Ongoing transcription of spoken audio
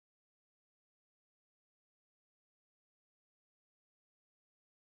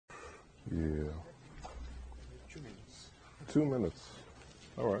Yeah. 2 minutes. 2 minutes.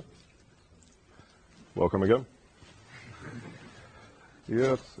 All right. Welcome again.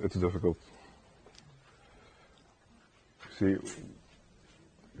 Yes, it's difficult. See, if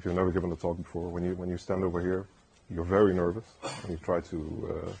you've never given a talk before, when you stand over here, you're very nervous, and you try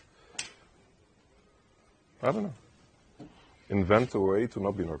to, I don't know, invent a way to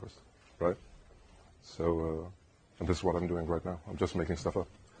not be nervous, right? So, and this is what I'm doing right now. I'm just making stuff up.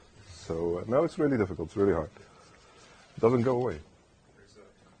 So now it's really difficult. It's really hard. It doesn't go away. There's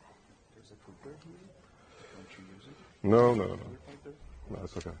a clicker here. Don't you use it? No. No,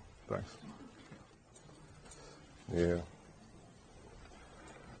 it's okay. Thanks. Yeah.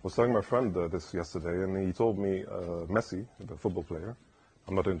 I was telling my friend this yesterday, and he told me Messi, the football player,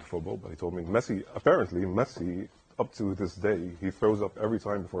 I'm not into football, but he told me apparently Messi, up to this day, he throws up every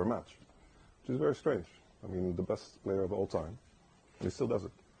time before a match, which is very strange. I mean, the best player of all time, and he still does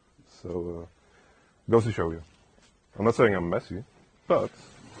it. So, goes to show you. I'm not saying I'm Messi, but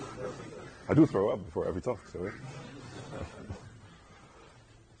I do throw up before every talk, so.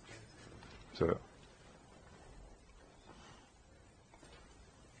 So.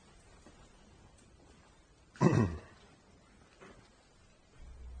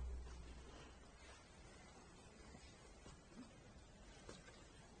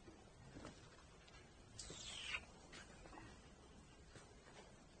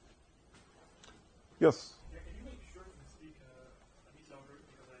 Yes. Yeah, can you make sure to speak a bit louder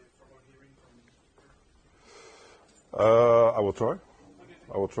because I have trouble hearing from. I will try.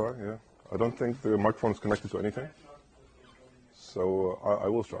 I will try. Yeah. I don't think the microphone is connected to anything, so I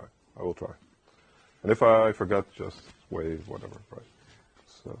will try. I will try. And if I forget, just wave, whatever. Right.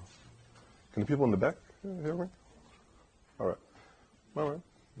 So, can the people in the back hear me? All right. All right.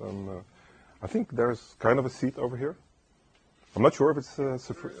 Then I think there's kind of a seat over here. I'm not sure if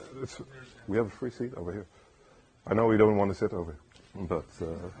we have a free seat over here. I know we don't want to sit over here, but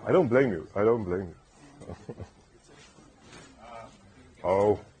I don't blame you. I don't blame you.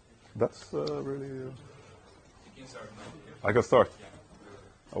 Oh, that's really... I can start.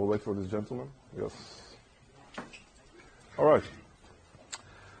 I will wait for this gentleman. Yes. All right.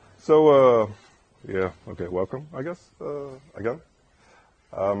 So, yeah, okay, welcome, I guess, again.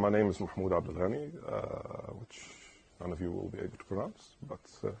 My name is Mahmoud Abdelghany, which none of you will be able to pronounce, but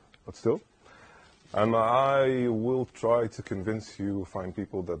still. And I will try to convince you, find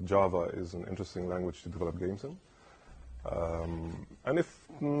people, that Java is an interesting language to develop games in. And if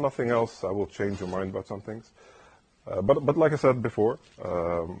nothing else, I will change your mind about some things. But like I said before,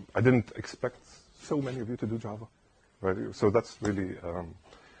 I didn't expect so many of you to do Java, right? So that's really,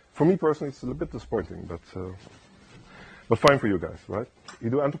 for me personally, it's a little bit disappointing, but fine for you guys, right?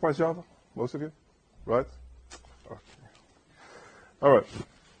 You do enterprise Java, most of you, right? All right.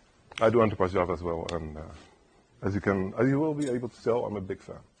 I do enterprise Java as well, and as you will be able to tell, I'm a big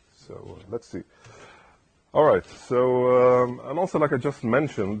fan. So let's see. All right. So and also, like I just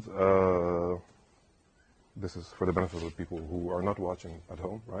mentioned, this is for the benefit of the people who are not watching at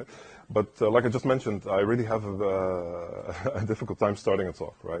home, right? But like I just mentioned, I really have a difficult time starting a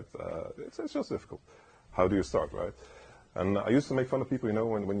talk, right? It's just difficult. How do you start, right? And I used to make fun of people, you know,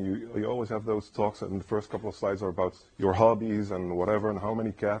 when you always have those talks and the first couple of slides are about your hobbies and whatever and how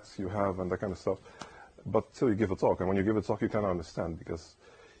many cats you have and that kind of stuff. But till you give a talk, and when you give a talk, you kind of understand, because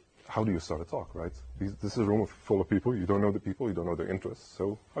how do you start a talk, right? This is a room full of people. You don't know the people. You don't know their interests.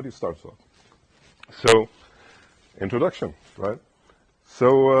 So how do you start a talk? So introduction, right?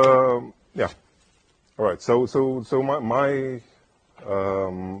 So yeah. All right. So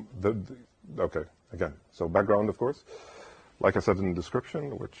okay. Again. So background, of course. Like I said in the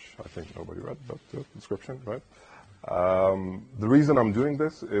description, which I think nobody read, but the description, right? The reason I'm doing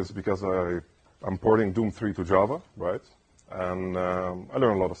this is because I'm porting Doom 3 to Java, right? And I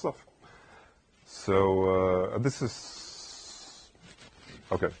learn a lot of stuff. So this is,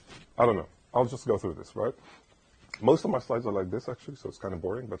 okay, I don't know. I'll just go through this, right? Most of my slides are like this, actually, so it's kind of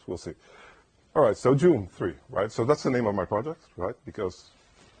boring, but we'll see. All right, so Doom 3, right? So that's the name of my project, right? Because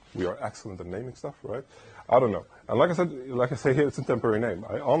we are excellent at naming stuff, right? I don't know. And like I say here, it's a temporary name.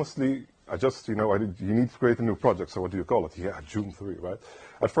 You need to create a new project, so what do you call it? Yeah, Doom 3, right?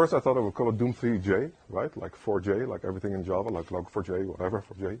 At first I thought I would call it Doom 3J, right? Like 4J, like everything in Java, like log4j, whatever,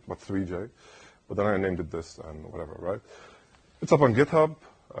 4J, but 3J. But then I named it this and whatever, right? It's up on GitHub.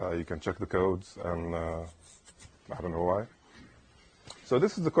 You can check the codes, and I don't know why. So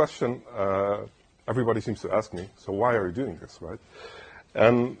this is the question everybody seems to ask me. So why are you doing this, right?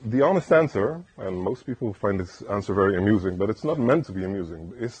 And the honest answer, and most people find this answer very amusing, but it's not meant to be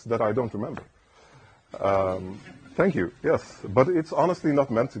amusing, is that I don't remember. Thank you. Yes, but it's honestly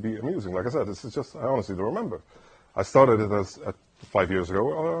not meant to be amusing. Like I said, this is just I honestly don't remember. I started it at 5 years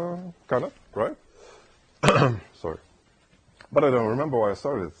ago, kind of, right? Sorry, but I don't remember why I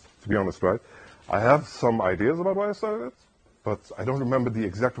started it. To be honest, right? I have some ideas about why I started it, but I don't remember the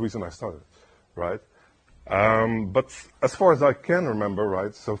exact reason I started, right? But as far as I can remember,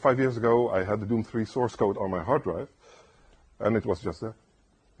 right? So 5 years ago, I had the Doom 3 source code on my hard drive, and it was just there.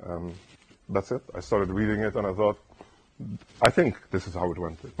 That's it. I started reading it, and I thought, I think this is how it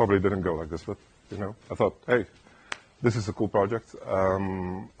went. It probably didn't go like this, but I thought, hey, this is a cool project.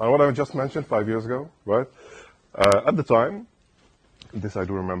 And what I just mentioned 5 years ago, right? At the time, this I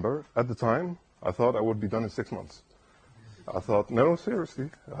do remember. At the time, I thought I would be done in 6 months. I thought, no, seriously.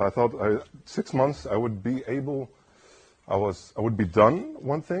 I thought 6 months I would be able. I would be done.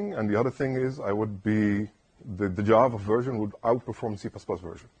 One thing, and the other thing is I would be the Java version would outperform C++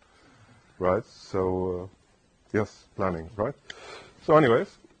 version, right? So, yes, planning, right? So,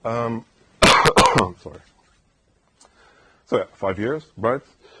 anyways, sorry. So yeah, 5 years, right?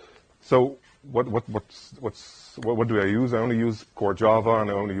 So what do I use? I only use core Java, and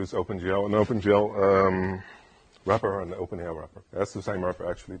I only use OpenGL, an OpenGL wrapper and an OpenAI wrapper. That's the same wrapper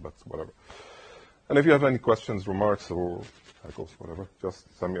actually, but whatever. And if you have any questions, remarks, or echoes, whatever, just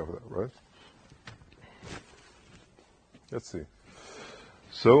send me over there, right? Let's see.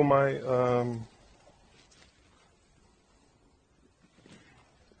 So my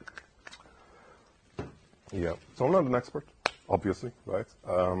yeah. So I'm not an expert, obviously, right?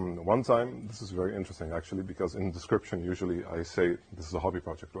 One time, this is very interesting actually, because in the description usually I say this is a hobby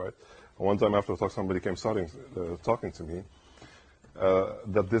project, right? And one time after the talk, somebody came talking to me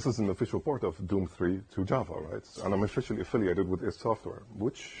that this is an official port of Doom 3 to Java, right? And I'm officially affiliated with id Software,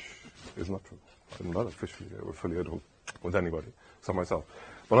 which is not true. I'm not officially affiliated with anybody, except myself.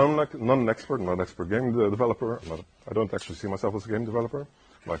 But I'm not an expert. I'm not an expert game developer. I don't actually see myself as a game developer.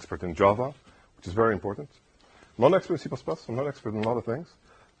 I'm an expert in Java, which is very important. I'm not an expert in C++. I'm not an expert in a lot of things.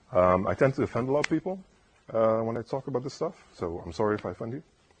 I tend to offend a lot of people when I talk about this stuff, so I'm sorry if I offend you.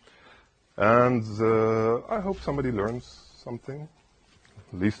 And I hope somebody learns something,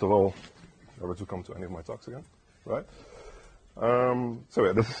 least of all, ever to come to any of my talks again, right? So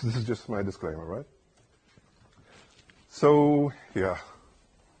yeah, this is just my disclaimer, right? So yeah,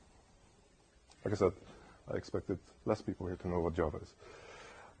 like I said, I expected less people here to know what Java is.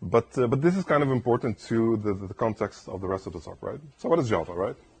 But this is kind of important to the context of the rest of the talk, right? So what is Java,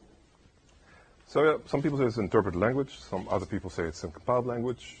 right? So yeah, some people say it's an interpreted language. Some other people say it's a compiled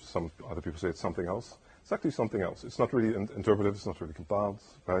language. Some other people say it's something else. It's actually something else. It's not really interpretive. It's not really compiled,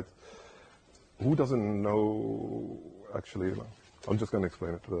 right? Who doesn't know, actually? I'm just going to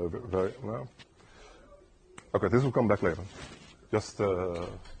explain it very now. Okay, this will come back later. Just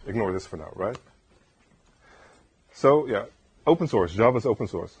ignore this for now, right? So yeah, open source. Java is open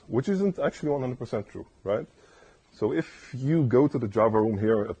source, which isn't actually 100% true, right? So if you go to the Java room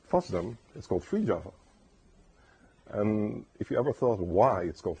here at FOSDEM, it's called Free Java. And if you ever thought why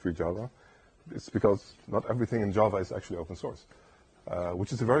it's called Free Java, it's because not everything in Java is actually open source,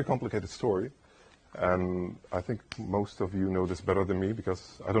 which is a very complicated story. And I think most of you know this better than me,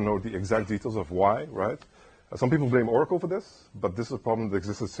 because I don't know the exact details of why, right? Some people blame Oracle for this, but this is a problem that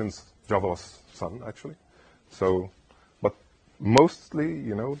existed since Java was Sun, actually. So, but mostly,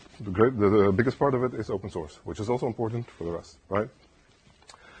 the biggest part of it is open source, which is also important for the rest, right?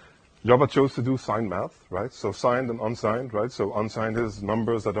 Java chose to do signed math, right? So signed and unsigned, right? So unsigned is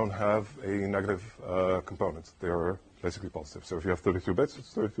numbers that don't have a negative component. They are basically positive. So if you have 32 bits,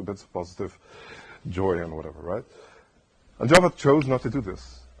 it's 32 bits of positive joy and whatever, right? And Java chose not to do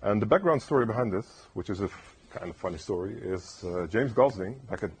this. And the background story behind this, which is a kind of funny story, is James Gosling,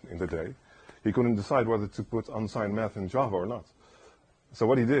 back in the day, he couldn't decide whether to put unsigned math in Java or not. So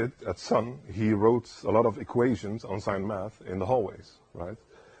what he did at Sun, he wrote a lot of equations, unsigned math, in the hallways, right?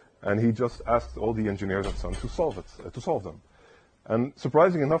 And he just asked all the engineers at Sun to solve them. And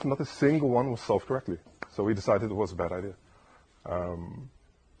surprisingly enough, not a single one was solved correctly. So he decided it was a bad idea.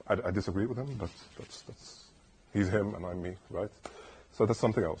 I disagree with him, but that's he's him and I'm me, right? So that's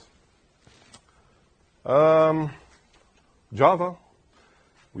something else. Java,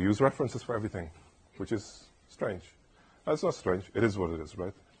 we use references for everything, which is strange. It's not strange. It is what it is,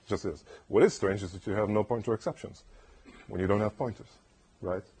 right? It just is. What is strange is that you have no pointer exceptions when you don't have pointers,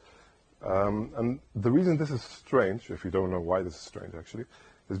 right? And the reason this is strange, if you don't know why this is strange actually,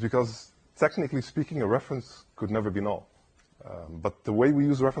 is because technically speaking, a reference could never be null. But the way we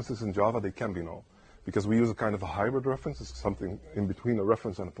use references in Java, they can be null, because we use a kind of a hybrid reference. It's something in between a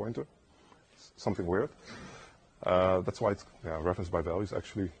reference and a pointer. It's something weird. That's why it's reference by value is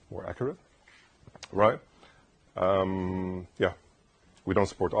actually more accurate. right? Yeah, we don't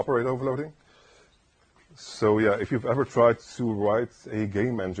support operator overloading. So yeah, if you've ever tried to write a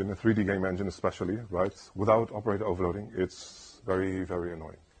game engine, a 3D game engine especially, right, without operator overloading, it's very, very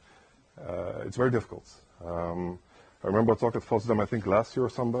annoying. It's very difficult. I remember I talked at FOSDEM, I think last year or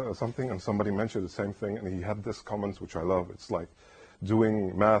something, and somebody mentioned the same thing, and he had this comment, which I love. It's like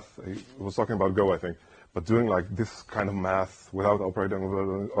doing math. He was talking about Go, I think, but doing like this kind of math without operator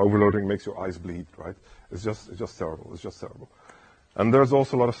overloading makes your eyes bleed, right? It's just terrible. It's just terrible. And there's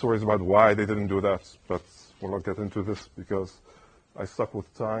also a lot of stories about why they didn't do that, but we'll not get into this because I stuck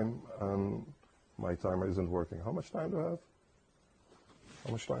with time and my timer isn't working. How much time do I have?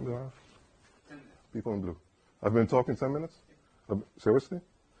 How much time do I have? 10 minutes. People in blue. I've been talking 10 minutes? Seriously?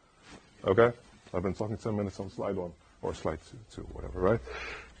 Okay. I've been talking 10 minutes on slide 1 or slide 2, whatever, right?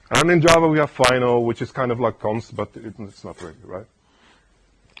 And in Java we have final, which is kind of like const, but it's not really, right?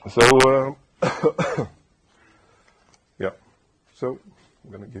 So, yeah. So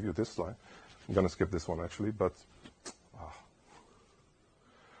I'm going to give you this slide. I'm going to skip this one actually, but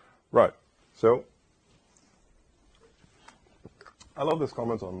right. So I love this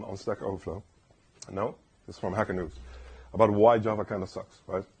comment on Stack Overflow. No, this is from Hacker News about why Java kind of sucks,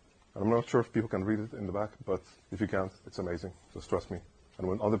 right? And I'm not sure if people can read it in the back, but if you can't, it's amazing. Just trust me. And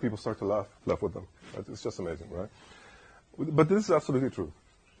when other people start to laugh with them. Right? It's just amazing, right? But this is absolutely true,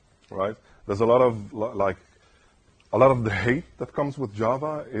 right? There's a lot of a lot of the hate that comes with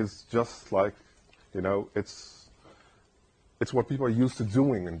Java is just like, you know, it's what people are used to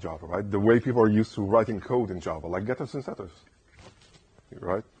doing in Java, right? The way people are used to writing code in Java, like getters and setters,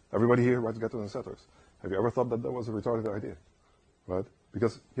 right? Everybody here writes getters and setters. Have you ever thought that that was a retarded idea, right?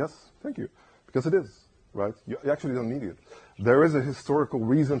 Because, yes, thank you, because it is, right? You actually don't need it. There is a historical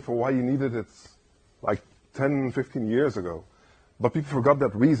reason for why you needed it like 10, 15 years ago, but people forgot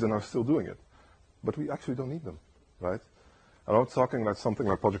that reason and are still doing it. But we actually don't need them. Right? I'm not talking like something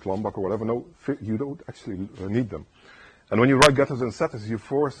like Project Lombok or whatever. No, you don't actually need them. And when you write getters and setters, you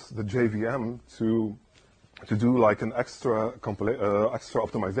force the JVM to do like an extra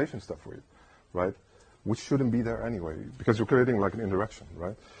optimization step for you, right? Which shouldn't be there anyway, because you're creating like an indirection,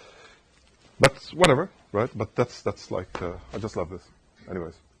 right? But whatever, right? But that's like I just love this.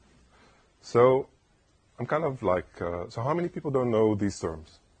 Anyways, so I'm kind of like so how many people don't know these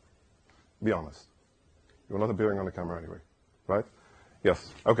terms? Be honest. You're not appearing on the camera anyway, right?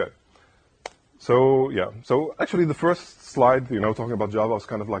 Yes, okay. So, yeah. So, actually, the first slide, you know, talking about Java was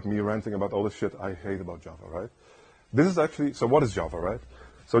kind of like me ranting about all the shit I hate about Java, right? This is actually, so what is Java, right?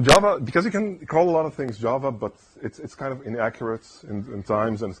 So Java, because you can call a lot of things Java, but it's kind of inaccurate in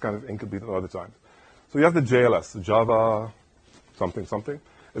times, and it's kind of incomplete at other times. So you have the JLS, the Java something something.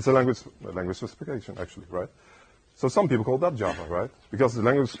 It's a language specification, actually, right? So some people call that Java, right? Because the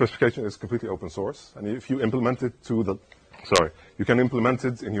language specification is completely open source, and if you implement it you can implement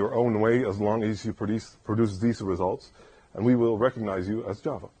it in your own way as long as you produce these results, and we will recognize you as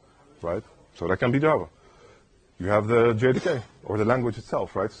Java, right? So that can be Java. You have the JDK, or the language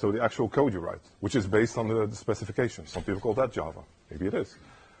itself, right? So the actual code you write, which is based on the specification. Some people call that Java. Maybe it is.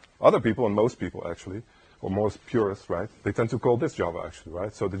 Other people, and most people actually, or most purists, right? They tend to call this Java actually,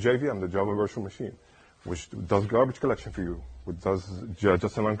 right? So the JVM, the Java Virtual Machine, which does garbage collection for you, which does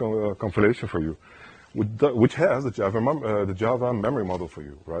just-in-line compilation for you, which has the Java memory model for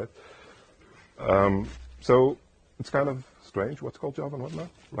you, right? So it's kind of strange what's called Java and whatnot,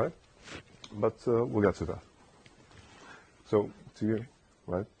 right? But we'll get to that. So to you,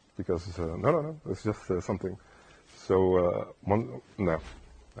 right? Because no, it's just something. So no,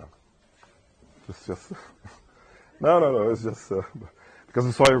 it's just no, it's just. Because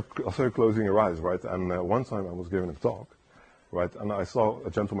I saw you closing your eyes, right? And one time I was giving a talk, right? And I saw a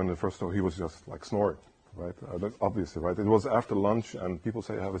gentleman in the first talk, he was just like snoring, right? Obviously, right? It was after lunch, and people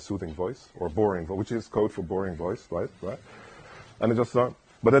say I have a soothing voice, or boring voice, which is code for boring voice, right? And it just started.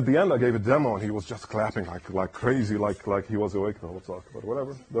 But at the end, I gave a demo, and he was just clapping like crazy, like he was awake the whole talk. But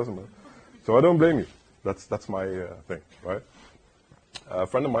whatever, doesn't matter. So I don't blame you. That's my thing, right? A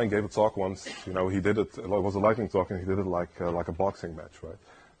friend of mine gave a talk once. You know, he did it. It was a lightning talk, and he did it like a boxing match, right?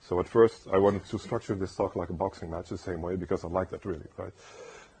 So at first, I wanted to structure this talk like a boxing match the same way because I like that really, right?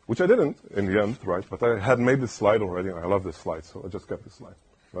 Which I didn't in the end, right? But I had made this slide already, and I love this slide, so I just kept this slide,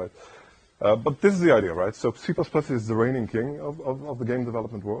 right? But this is the idea, right? So C++ is the reigning king of the game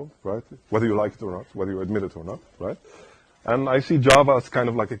development world, right? Whether you like it or not, whether you admit it or not, right? And I see Java as kind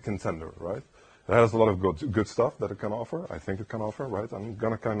of like a contender, right? It has a lot of good stuff that it can offer. I think it can offer, right? I'm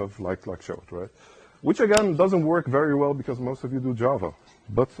gonna kind of like show it, right? Which again doesn't work very well because most of you do Java,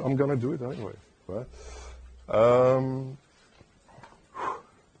 but I'm gonna do it anyway, right?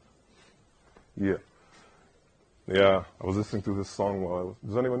 Yeah. Yeah, I was listening to this song while I was...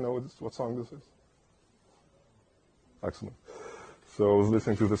 Does anyone know what song this is? Excellent. So I was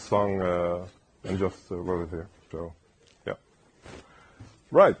listening to this song and just wrote it here. So, yeah.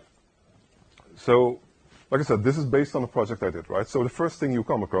 Right. So, like I said, this is based on a project I did, right? So the first thing you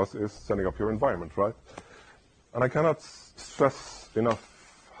come across is setting up your environment, right? And I cannot stress enough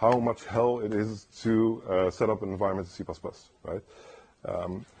how much hell it is to set up an environment in C++, right?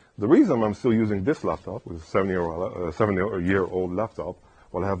 The reason I'm still using this laptop, which is a 7-year-old laptop,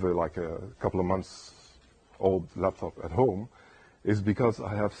 while I have like a couple of months old laptop at home, is because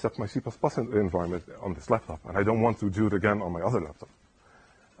I have set my C++ environment on this laptop, and I don't want to do it again on my other laptop.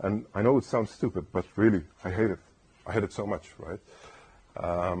 And I know it sounds stupid, but really, I hate it. I hate it so much, right?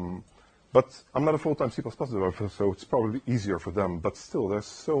 But I'm not a full-time C++ developer, so it's probably easier for them. But still, there's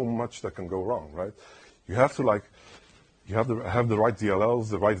so much that can go wrong, right? You have to have the right DLLs,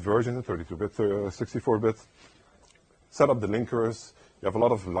 the right version, 32-bit, 64-bit. Set up the linkers. You have a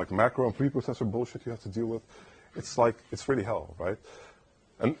lot of like macro and preprocessor bullshit you have to deal with. It's really hell, right?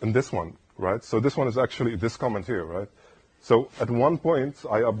 And this one, right? So this one is actually this comment here, right? So at one point,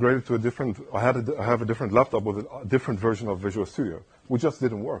 I upgraded to a different, I have a different laptop with a different version of Visual Studio, which just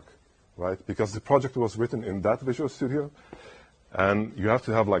didn't work, right? Because the project was written in that Visual Studio, and you have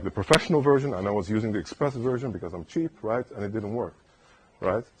to have like the professional version, and I was using the Express version because I'm cheap, right? And it didn't work,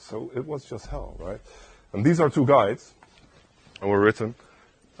 right? So it was just hell, right? And these are two guides, and were written.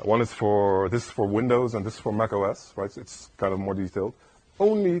 This is for Windows, and this is for Mac OS, right? It's kind of more detailed,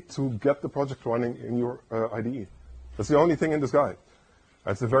 only to get the project running in your IDE. That's the only thing in this guide.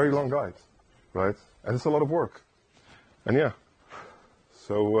 It's a very long guide, right? And it's a lot of work. And yeah,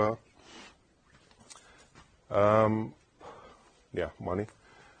 so, yeah, money.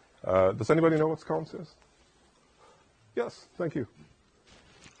 Does anybody know what sconce is? Yes, thank you.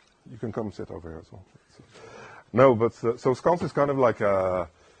 You can come sit over here as well. No, but, so sconce is kind of like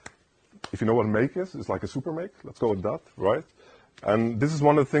if you know what make is, it's like a super make. Let's go with that, right? And this is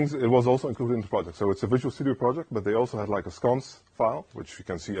one of the things, it was also included in the project. So it's a Visual Studio project, but they also had like a sconce file, which you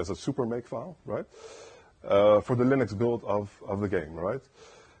can see as a super make file, right? For the Linux build of the game, right?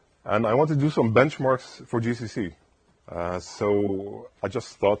 And I want to do some benchmarks for GCC. So I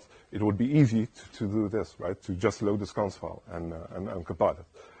just thought it would be easy to do this, right? To just load the sconce file and compile it.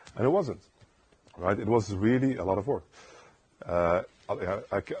 And it wasn't, right? It was really a lot of work. I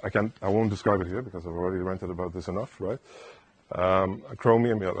won't describe it here because I've already ranted about this enough, right?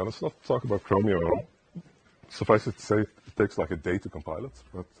 Chromium, yeah, let's not talk about Chromium at all. Suffice it to say, it takes like a day to compile it,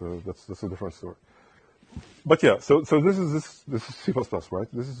 but that's a different story. But yeah, so this is C++, right?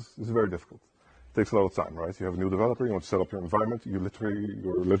 This is very difficult. It takes a lot of time, right? You have a new developer, you want to set up your environment, you're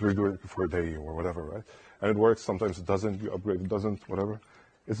literally doing it for a day or whatever, right? And it works, sometimes it doesn't, you upgrade, it doesn't, whatever.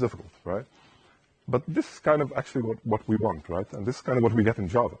 It's difficult, right? But this is kind of actually what we want, right? And this is kind of what we get in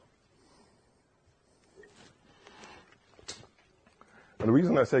Java. And the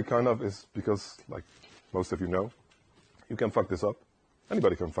reason I say kind of is because, like most of you know, you can fuck this up.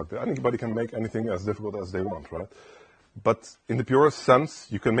 Anybody can fuck that. Anybody can make anything as difficult as they want, right? But in the purest sense,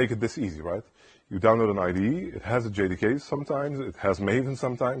 you can make it this easy, right? You download an IDE, it has a JDK sometimes, it has Maven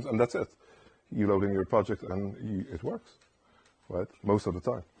sometimes, and that's it. You load in your project and it works, right? Most of the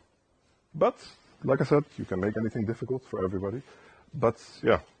time. But, like I said, you can make anything difficult for everybody. But,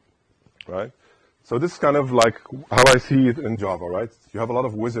 yeah, right? So this is kind of like how I see it in Java, right? You have a lot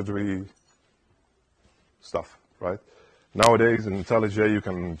of wizardry stuff, right? Nowadays in IntelliJ, you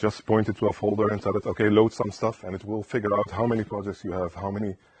can just point it to a folder and tell it, okay, load some stuff, and it will figure out how many projects you have, how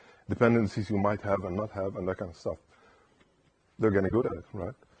many dependencies you might have and not have, and that kind of stuff. They're getting good at it,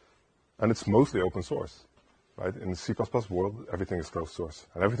 right? And it's mostly open source, right? In the C++ world, everything is closed source,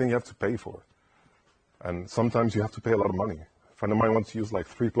 and everything you have to pay for. And sometimes you have to pay a lot of money. A friend of mine wants to use like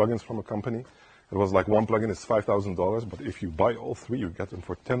 3 plugins from a company. It was like one plugin is $5,000, but if you buy all 3, you get them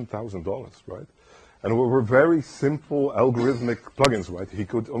for $10,000, right? And we were very simple algorithmic plugins, right? He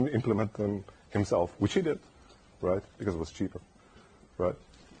could only implement them himself, which he did, right? Because it was cheaper, right?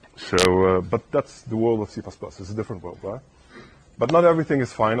 So, but that's the world of C++. It's a different world, right? But not everything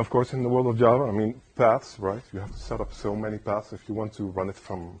is fine, of course, in the world of Java. I mean, paths, right? You have to set up so many paths if you want to run it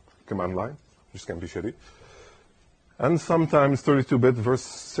from command line, which can be shitty. And sometimes 32-bit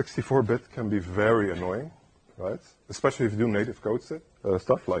versus 64-bit can be very annoying, right? Especially if you do native code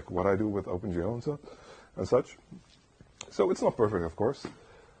stuff, like what I do with OpenGL and such. So it's not perfect, of course.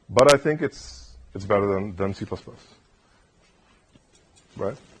 But I think it's better than C++.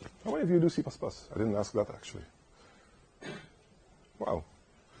 Right? How many of you do C++? I didn't ask that, actually. Wow.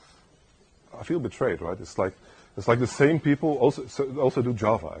 I feel betrayed, right? It's like, It's like the same people also do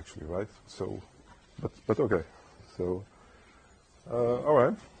Java actually, right? So, but okay. So, all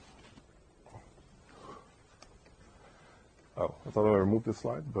right. Oh, I thought I removed this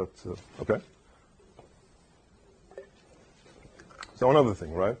slide, but okay. So another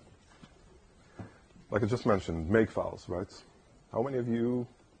thing, right? Like I just mentioned, make files, right? How many of you?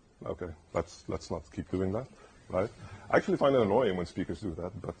 Okay, let's not keep doing that, right? I actually find it annoying when speakers do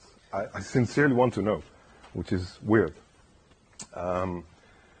that, but I sincerely want to know, which is weird.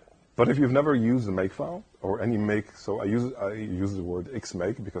 But if you've never used a make file or any make, so I use the word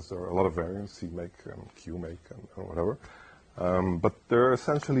xmake because there are a lot of variants, cmake and qmake and whatever. But they're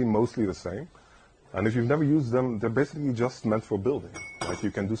essentially mostly the same. And if you've never used them, they're basically just meant for building. Like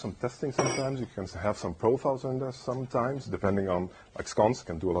you can do some testing sometimes, you can have some profiles in there sometimes, depending on, like sconce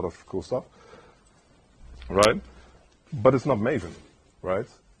can do a lot of cool stuff, right? But it's not Maven, right?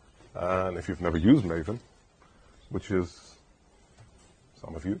 And if you've never used Maven, which is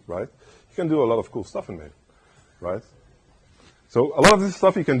some of you, right? You can do a lot of cool stuff in Maven, right? So a lot of this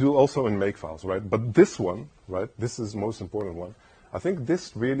stuff you can do also in make files, right? But this one, right? This is the most important one. I think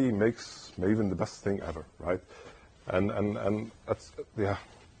this really makes Maven the best thing ever, right? And that's, yeah.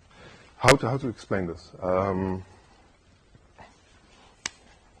 How to explain this? I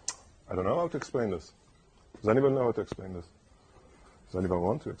don't know how to explain this. Does anyone know how to explain this? Does anyone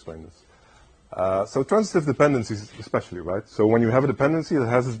want to explain this? So transitive dependencies especially, right? So when you have a dependency that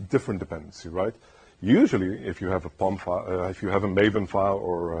has a different dependency, right? Usually, if you have a POM file, if you have a Maven file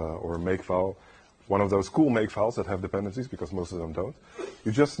or a make file, one of those cool make files that have dependencies, because most of them don't,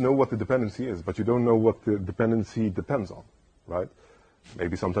 you just know what the dependency is, but you don't know what the dependency depends on, right?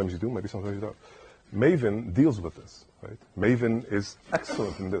 Maybe sometimes you do, maybe sometimes you don't. Maven deals with this, right? Maven is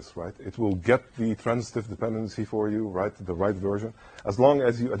excellent in this, right? It will get the transitive dependency for you, right? The right version, as long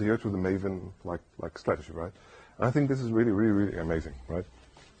as you adhere to the Maven like strategy, right? And I think this is really, really, really amazing, right?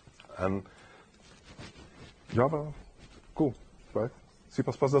 And Java, cool, right? C++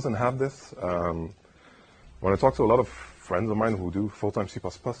 doesn't have this. When I talk to a lot of friends of mine who do full-time C++,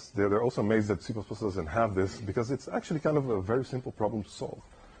 they're also amazed that C++ doesn't have this because it's actually kind of a very simple problem to solve.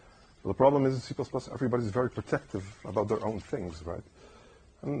 The problem is in C++, everybody's very protective about their own things, right?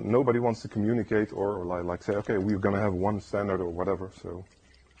 And nobody wants to communicate or like say, okay, we're going to have one standard or whatever. So,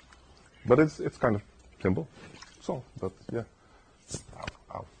 but it's kind of simple. So, but yeah. Ow,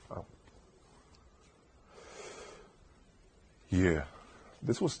 ow, ow. Yeah.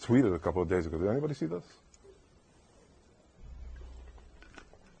 This was tweeted a couple of days ago. Did anybody see this?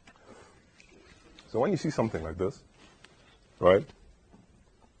 So when you see something like this, right,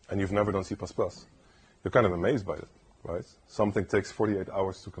 and you've never done C++, you're kind of amazed by it, right? Something takes 48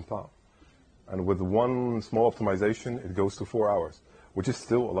 hours to compile. And with one small optimization, it goes to 4 hours, which is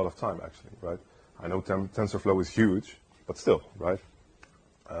still a lot of time, actually, right? I know TensorFlow is huge, but still, right?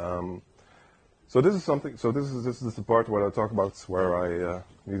 So this is something. So this is the part where I talk about where I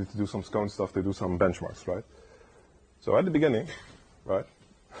needed to do some scone stuff to do some benchmarks, right? So at the beginning, right,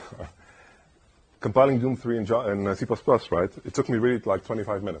 compiling Doom 3 in C++, right, it took me really like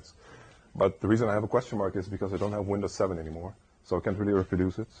 25 minutes. But the reason I have a question mark is because I don't have Windows 7 anymore, so I can't really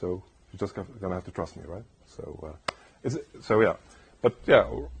reproduce it. So you're just gonna have to trust me, right? So yeah, but yeah,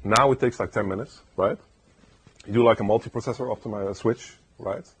 now it takes like 10 minutes, right? You do like a multiprocessor optimizer switch,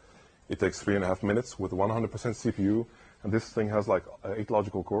 right? It takes 3.5 minutes with 100% CPU, and this thing has like 8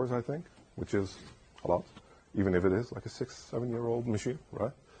 logical cores, I think, which is a lot, even if it is like a 6-7-year-old machine,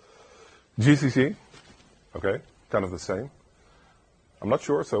 right? GCC, okay, kind of the same. I'm not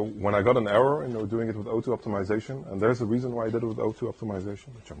sure, so when I got an error and doing it with O2 optimization, and there's a reason why I did it with O2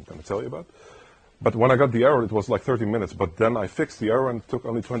 optimization, which I'm going to tell you about. But when I got the error, it was like 30 minutes, but then I fixed the error and it took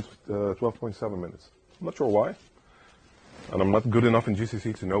only 12.7 minutes. I'm not sure why. And I'm not good enough in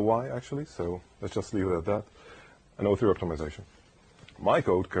GCC to know why, actually, so let's just leave it at that. And O3 optimization. My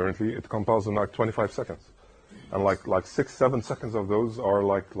code currently, it compiles in like 25 seconds. And like 6-7 seconds of those are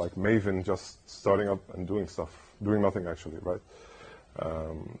like Maven just starting up and doing stuff, doing nothing actually, right?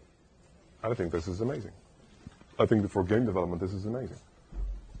 I think this is amazing. I think that for game development, this is amazing,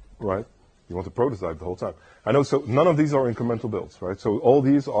 right? You want to prototype the whole time. I know, so none of these are incremental builds, right? So all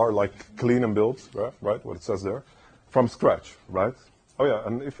these are like clean and builds, right? What it says there. From scratch, right? Oh yeah,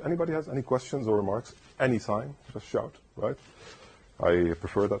 and if anybody has any questions or remarks, anytime, just shout, right? I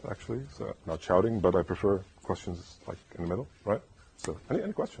prefer that actually, so not shouting, but I prefer questions like in the middle, right? So,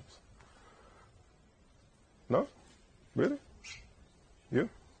 any questions? No? Really? You?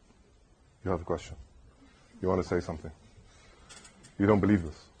 You have a question. You want to say something. You don't believe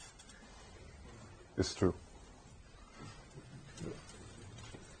this. It's true.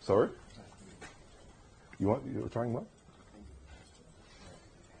 Sorry? You're trying what?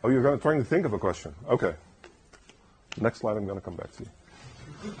 Oh, you're trying to think of a question. Okay. Next slide, I'm going to come back to you.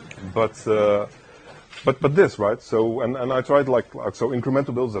 But this, right? So, and I tried so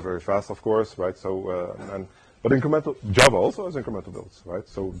incremental builds are very fast, of course, right? So, but incremental, Java also has incremental builds, right?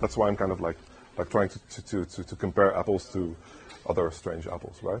 So that's why I'm kind of like trying to compare apples to other strange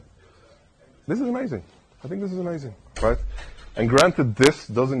apples, right? This is amazing. I think this is amazing, right? And granted, this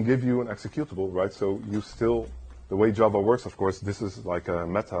doesn't give you an executable, right? So you still, the way Java works, of course, this is like a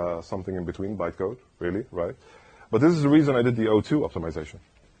meta something in between bytecode, really, right? But this is the reason I did the O2 optimization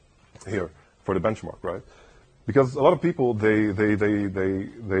here for the benchmark, right? Because a lot of people, they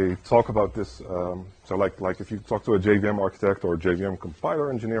talk about this. So like if you talk to a JVM architect or a JVM compiler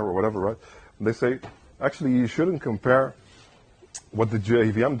engineer or whatever, right? They say, actually, you shouldn't compare what the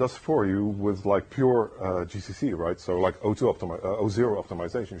JVM does for you with like pure GCC, right? So like O0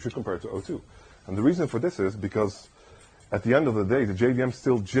 optimization, you should compare it to O2. And the reason for this is because at the end of the day, the JVM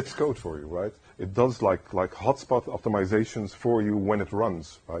still jits code for you, right? It does like hotspot optimizations for you when it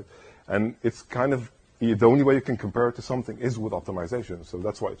runs, right? And it's kind of, the only way you can compare it to something is with optimization. So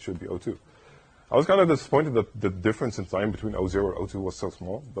that's why it should be O2. I was kind of disappointed that the difference in time between O0 and O2 was so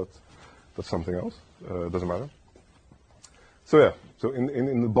small, but that's something else. Doesn't matter. So yeah, so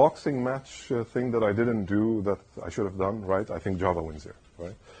in the boxing match thing that I didn't do that I should have done, right? I think Java wins here,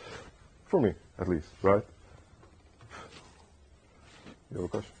 right? For me, at least, right? You have a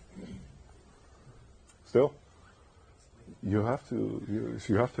question? Still? You have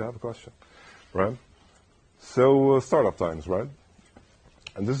to have a question, right? So startup times, right?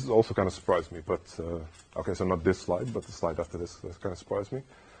 And this is also kind of surprised me, but okay, so not this slide, but the slide after this kind of surprised me.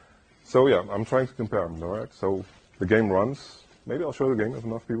 So yeah, I'm trying to compare them, all right? So the game runs. Maybe I'll show the game if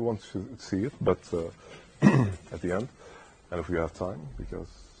enough people want to see it, but at the end, and if we have time, because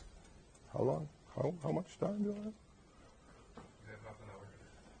how long? How much time do I have? We have half an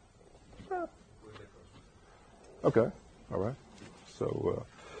hour. Yeah. Okay, all right.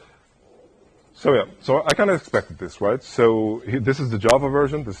 So yeah, so I kind of expected this, right? So this is the Java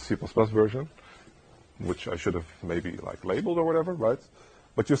version, this is C++ version, which I should have maybe like labeled or whatever, right?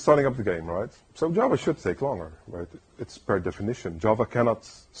 But you're starting up the game, right? So Java should take longer, right? It's per definition. Java cannot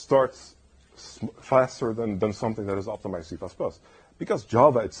start faster than something that is optimized C++, because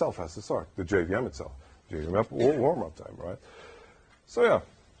Java itself has to start, the JVM itself, JVM warm-up time, right? So yeah,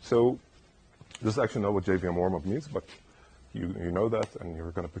 so just actually know what JVM warm-up means, but you know that, and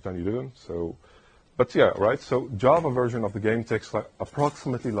you're going to pretend you didn't. So, but yeah, right? So Java version of the game takes like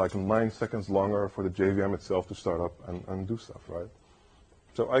approximately like 9 seconds longer for the JVM itself to start up and do stuff, right?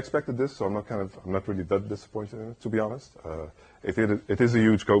 So I expected this, so I'm not really that disappointed in it, to be honest. It is a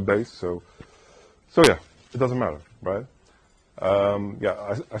huge code base, so yeah, it doesn't matter, right?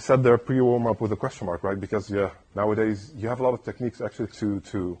 Yeah, I said there pre-warm up with a question mark, right? Because yeah, nowadays you have a lot of techniques actually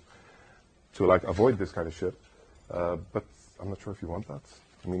to like avoid this kind of shit, but I'm not sure if you want that.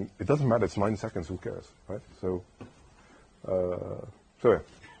 I mean, it doesn't matter. It's 9 seconds. Who cares, right? So yeah.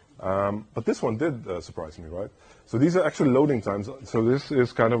 But this one did surprise me, right? So these are actually loading times. So this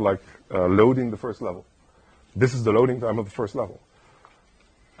is kind of like loading the first level. This is the loading time of the first level.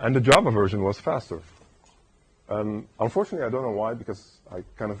 And the Java version was faster. And unfortunately, I don't know why, because I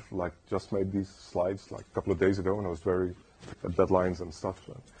kind of like just made these slides like a couple of days ago, and I was very deadlines and stuff.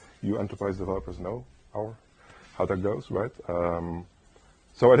 You enterprise developers know how that goes, right?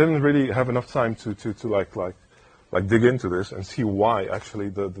 So I didn't really have enough time to like dig into this and see why actually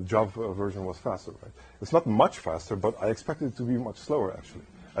the Java version was faster, right? It's not much faster, but I expected it to be much slower actually.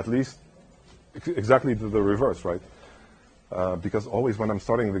 At least exactly the reverse, right? Because always when I'm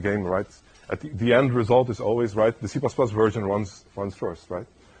starting the game, right, at the end result is always, right, the C++ version runs first, right?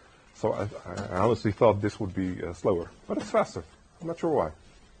 So I honestly thought this would be slower, but it's faster. I'm not sure why.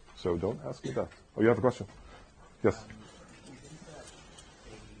 So don't ask me that. Oh, you have a question? Yes? Do you think that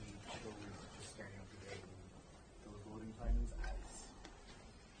they chose just starting up the game, those loading times as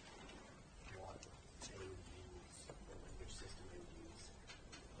what they would use, or like which system they would use?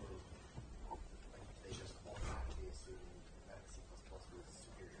 Or like they just automatically assume that C++ was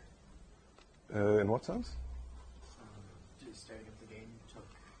superior? In what sense? Just starting up the game took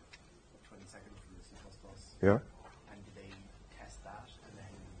 20 seconds from the C++. Yeah. And did they test that and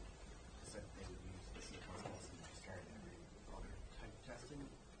then said they would use the C++ and discard every other type of testing?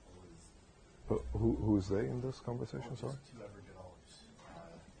 Or was Who's they in this conversation? Sorry. just whoever developed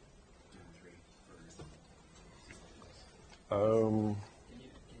Doom 3 for C++? Can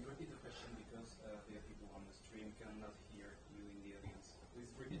you repeat the question, because the people on the stream cannot hear you in the audience? Please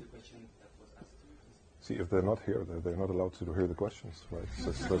repeat the question that was asked to you. See, if they're not here, they're not allowed to hear the questions, right?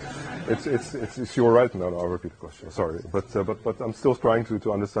 It's your right. No, I'll repeat the question. Sorry, but I'm still trying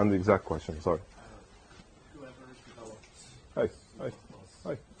to understand the exact question. Sorry. Whoever developed Hi. Hi.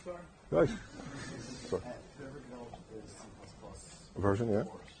 Hi. Hi. Sorry. Whoever developed the C++ Version, yeah.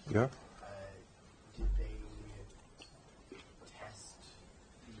 port, Yeah. did they test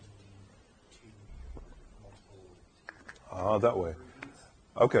the two multiple That way.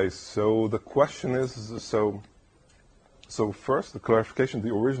 Okay, so the question is, so first, the clarification, the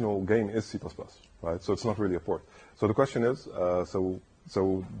original game is C++, right? So it's not really a port. So the question is, so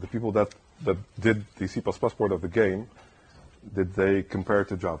the people that did the C++ port of the game, did they compare it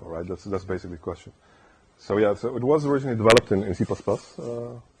to Java, right? That's basically the question. So yeah, so it was originally developed in C++,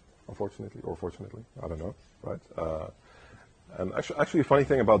 unfortunately, or fortunately, I don't know, right? And actually, a funny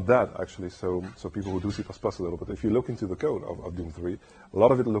thing about that, actually, so people who do C++ a little bit, if you look into the code of Doom 3, a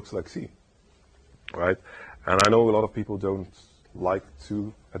lot of it looks like C, right? And I know a lot of people don't like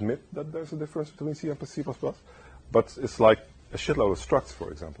to admit that there's a difference between C and C++, but it's like a shitload of structs,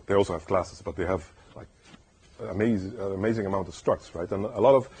 for example. They also have classes, but they have like amazing amount of structs, right? And a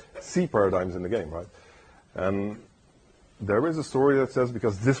lot of C paradigms in the game, right? And there is a story that says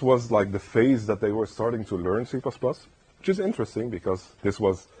because this was like the phase that they were starting to learn C++, which is interesting because this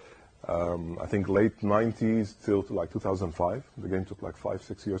was, I think, late 90s till to like 2005. The game took like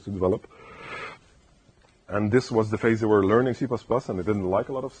 5-6 years to develop. And this was the phase they were learning C++, and they didn't like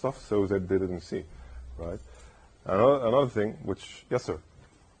a lot of stuff, so they did it in C, right? Another thing, which, yes, sir?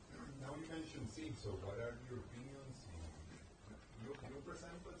 Now you mentioned C, so what are your opinions? You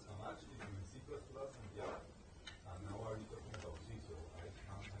presented some match between C++ and Java, and now are you talking about C? So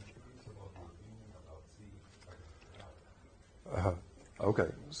I'm curious about your opinion about C versus Java. Okay,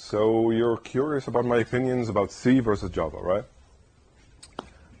 so you're curious about my opinions about C versus Java, right?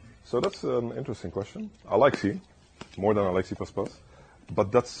 So that's an interesting question. I like C more than I like C++,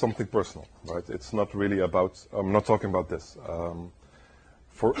 but that's something personal, right? It's not really about, I'm not talking about this.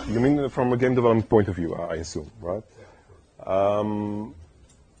 You mean from a game development point of view, I assume, right?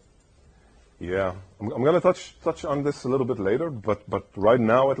 Yeah, I'm going to touch on this a little bit later, but right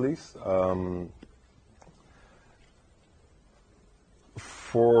now at least,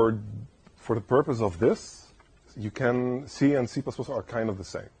 for the purpose of this, you can C and C++ are kind of the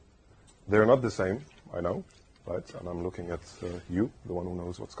same. They're not the same, I know, right? And I'm looking at you, the one who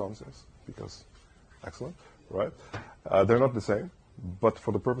knows what sconce is, because excellent, right? They're not the same, but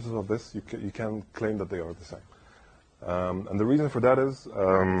for the purposes of this, you can claim that they are the same. And the reason for that is,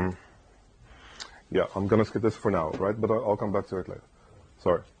 yeah, I'm going to skip this for now, right? But I'll come back to it later.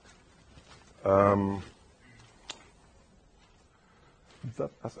 Sorry. Did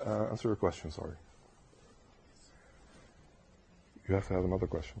that answer your question? Sorry. You have to have another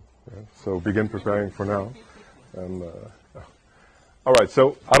question. Right? So begin preparing for now. And all right.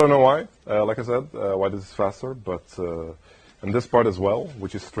 So I don't know why. Like I said, why this is faster, but and this part as well,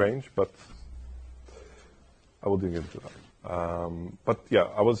 which is strange, but I will dig into that. But yeah,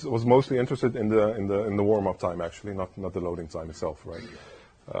 I was mostly interested in the warm-up time actually, not the loading time itself, right?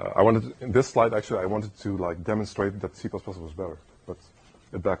 In this slide actually I wanted to like demonstrate that C++ was better, but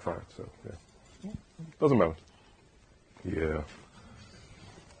it backfired. So yeah, doesn't matter. Yeah.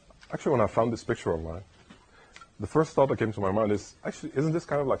 Actually, when I found this picture online, the first thought that came to my mind is actually, isn't this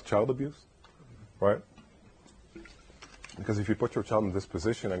kind of like child abuse, right? Because if you put your child in this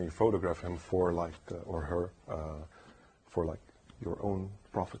position and you photograph him for like or her for like your own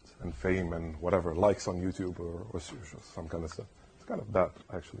profit and fame and whatever, likes on YouTube or some kind of stuff. It's kind of bad,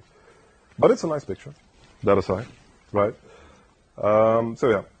 actually. But it's a nice picture, that aside, right? So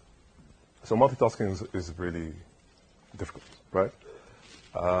yeah, so multitasking is really difficult, right?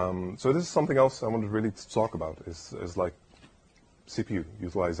 So this is something else I wanted really to talk about is like CPU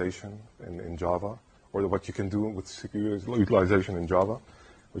utilization in Java, or what you can do with CPU utilization in Java,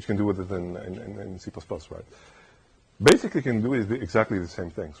 what you can do with it in C++, right? Basically, you can do exactly the same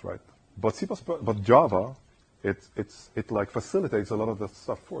things, right? But but Java, it like facilitates a lot of that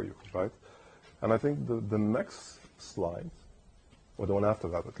stuff for you, right? And I think the next slide, or the one after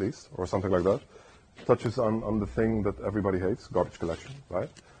that at least, or something like that, touches on the thing that everybody hates, garbage collection, right?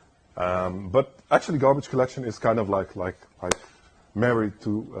 But actually, garbage collection is kind of like married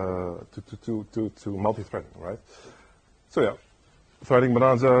to multi-threading, right? So yeah, threading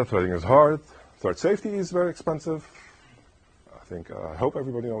bonanza, threading is hard. Thread safety is very expensive. I hope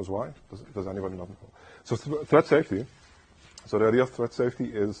everybody knows why. Does anybody not know? So thread safety. So the idea of thread safety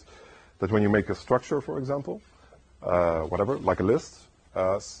is that when you make a structure, for example, whatever, like a list,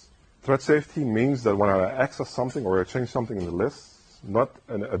 thread safety means that when I access something or I change something in the list, not,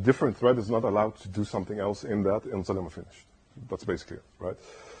 a different thread is not allowed to do something else in that until I'm finished. That's basically it, right?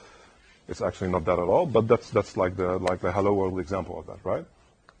 It's actually not that at all, but that's like the hello world example of that, right?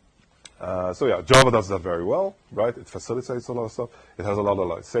 So yeah, Java does that very well, right? It facilitates a lot of stuff. It has a lot of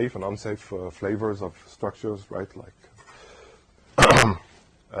like safe and unsafe flavors of structures, right? Like,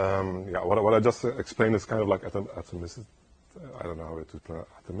 yeah, what I just explained is kind of like atomicity. I don't know how to pronounce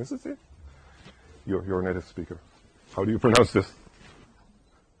atomicity. You're a native speaker. How do you pronounce this?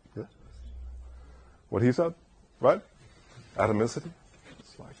 Yeah? What he said, right? Atomicity.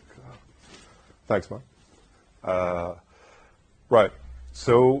 It's like, thanks, man. Right.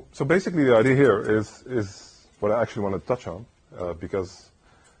 So basically, the idea here is what I actually want to touch on, because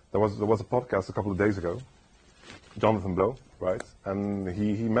there was a podcast a couple of days ago, Jonathan Blow, right? And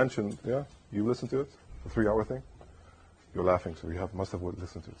he mentioned, yeah, you listened to it, the 3-hour thing. You're laughing, so you must have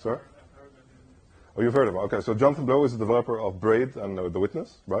listened to it, sir. Oh, you've heard of him. Okay, so Jonathan Blow is the developer of Braid and The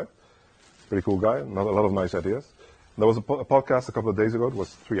Witness, right? Pretty cool guy, not a lot of nice ideas. There was a podcast a couple of days ago. It was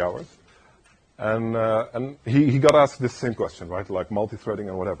 3 hours. And he got asked this same question, right? Like multi-threading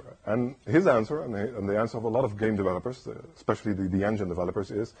and whatever. And his answer, and the answer of a lot of game developers, especially the engine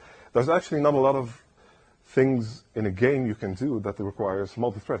developers, is there's actually not a lot of things in a game you can do that requires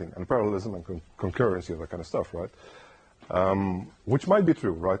multi-threading and parallelism and concurrency and that kind of stuff, right? Which might be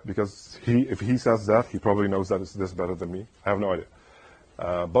true, right? Because if he says that, he probably knows that it's this better than me. I have no idea.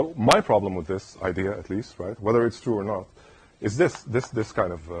 But my problem with this idea, at least, right, whether it's true or not, is this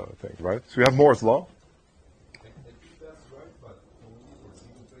kind of thing, right? So you have Moore's law. I think that's right, but only for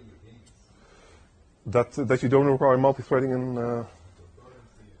single-player games. That you don't require multi-threading in.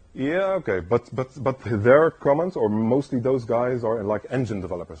 Yeah, okay, but their comments, or mostly those guys, are like engine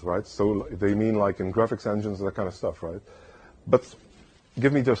developers, right? So they mean like in graphics engines and that kind of stuff, right? But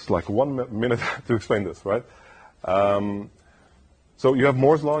give me just like 1 minute to explain this, right? So you have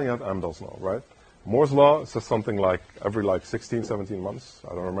Moore's law and you have Amdahl's law, right? Moore's law says something like every 16, 17 months,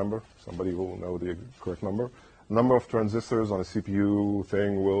 I don't remember, somebody will know the correct number of transistors on a CPU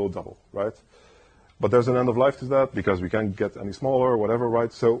thing will double, right? But there's an end of life to that because we can't get any smaller or whatever,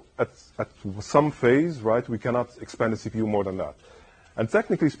 right? So at some phase, right, we cannot expand the CPU more than that. And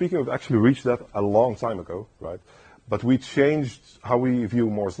technically speaking, we've actually reached that a long time ago, right? But we changed how we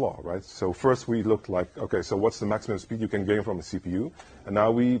view Moore's law, right? So first we looked like, okay, so what's the maximum speed you can gain from a CPU? And now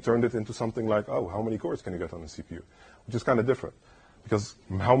we turned it into something like, oh, how many cores can you get on a CPU? Which is kind of different. Because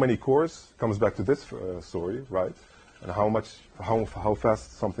how many cores comes back to this story, right? And how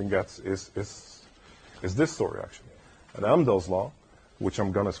fast something gets is this story, actually. And Amdahl's law, which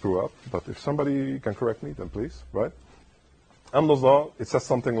I'm going to screw up, but if somebody can correct me, then please, right? Amdahl's law, it says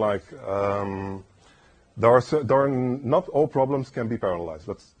something like, not all problems can be parallelized.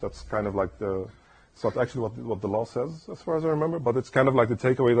 That's kind of like it's not actually what the law says, as far as I remember, but it's kind of like the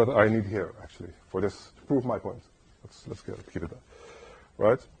takeaway that I need here, actually, for this, to prove my point. Let's keep it there.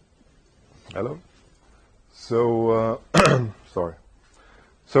 Right? Hello? So, sorry.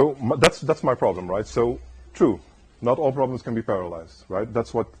 So that's my problem, right? So, true, not all problems can be parallelized, right?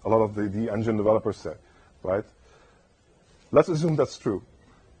 That's what a lot of the engine developers say, right? Let's assume that's true.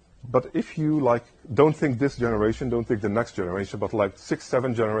 But if you don't think this generation, don't think the next generation, but like 6,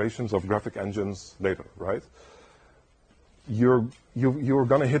 7 generations of graphic engines later, right? You're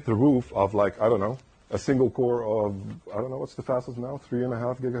gonna hit the roof of I don't know, a single core of, I don't know, what's the fastest now,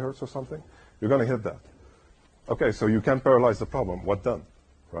 3.5 gigahertz or something? You're gonna hit that. Okay, so you can't parallelize the problem. What then,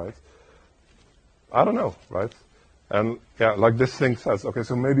 right? I don't know, right? And yeah, like this thing says, okay,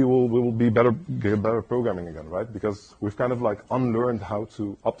 so maybe we'll be get better programming again, right? Because we've kind of unlearned how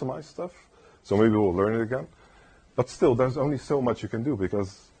to optimize stuff. So maybe we'll learn it again. But still, there's only so much you can do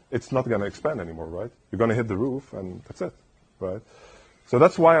because it's not going to expand anymore, right? You're going to hit the roof and that's it, right? So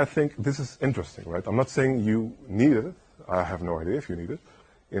that's why I think this is interesting, right? I'm not saying you need it. I have no idea if you need it.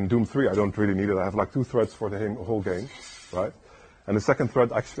 In Doom 3, I don't really need it. I have 2 threads for the whole game, right? And the second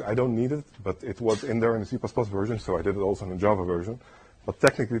thread, actually, I don't need it, but it was in there in the C++ version, so I did it also in the Java version. But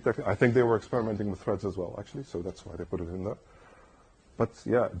technically, I think they were experimenting with threads as well, actually, so that's why they put it in there. But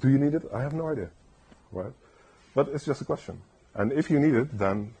yeah, do you need it? I have no idea, right? But it's just a question. And if you need it,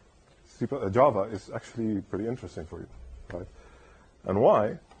 then Java is actually pretty interesting for you, right? And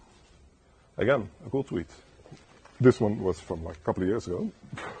why? Again, a cool tweet. This one was from a couple of years ago.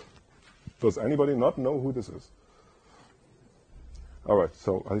 Does anybody not know who this is? All right,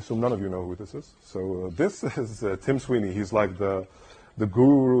 so I assume none of you know who this is. So this is Tim Sweeney. He's like the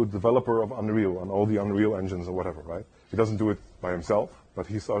guru developer of Unreal and all the Unreal engines or whatever, right? He doesn't do it by himself, but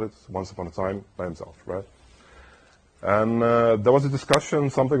he started once upon a time by himself, right? And there was a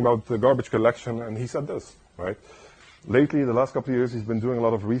discussion, something about the garbage collection, and he said this, right? lately, the last couple of years, he's been doing a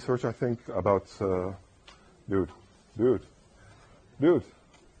lot of research, I think, about, dude.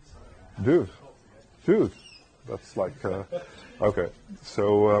 That's like, okay.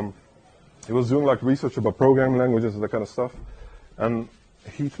 So he was doing like research about programming languages and that kind of stuff. And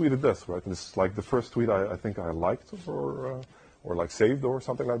he tweeted this, right? And this is like the first tweet I think I liked or like saved or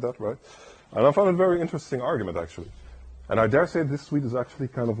something like that, right? And I found it a very interesting argument, actually. And I dare say this tweet is actually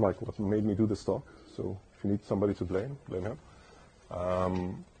kind of like what made me do this talk. So if you need somebody to blame him.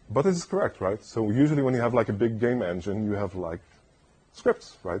 But this is correct, right? So usually when you have like a big game engine, you have like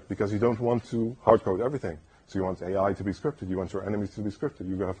scripts, right? Because you don't want to hard code everything. So you want AI to be scripted. You want your enemies to be scripted.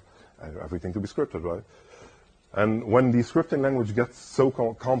 You have everything to be scripted, right? And when the scripting language gets so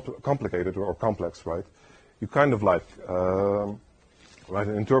complicated or complex, right, you kind of like write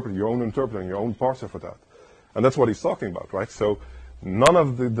an interpreter, your own interpreter and your own parser for that. And that's what he's talking about, right? So none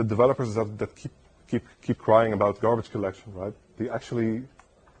of the developers that keep crying about garbage collection, right, they actually,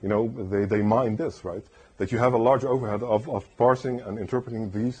 you know, they mind this, right? That you have a large overhead of parsing and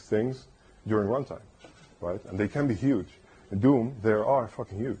interpreting these things during runtime, right? And they can be huge. In Doom, they are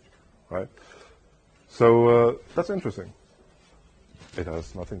fucking huge, right? So that's interesting. It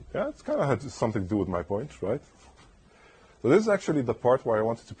has nothing, yeah, it's kind of had something to do with my point, right? So this is actually the part where I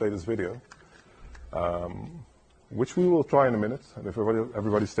wanted to play this video, which we will try in a minute. And if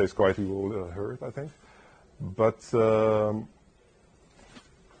everybody stays quiet, you will hear it, I think. But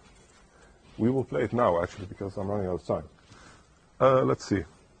we will play it now, actually, because I'm running out of time. Let's see.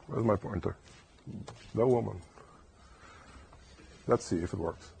 Where's my pointer? No woman. Let's see if it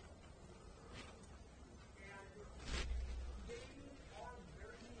works.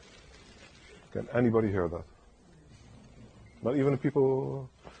 Can anybody hear that? Not even the people?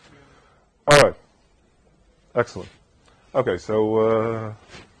 All right. Excellent. Okay, so,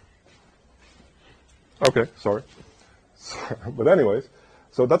 okay, sorry. But anyways,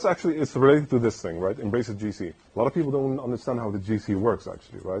 so that's actually, it's related to this thing, right? Embrace the GC. A lot of people don't understand how the GC works,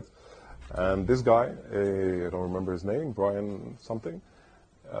 actually, right? And this guy, I don't remember his name, Brian something.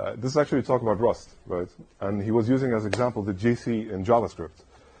 This is actually talk about Rust, right? And he was using as example the GC in JavaScript.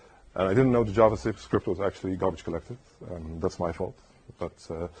 And I didn't know the JavaScript was actually garbage collected. That's my fault.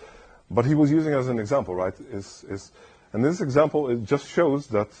 But he was using as an example, right? And this example, it just shows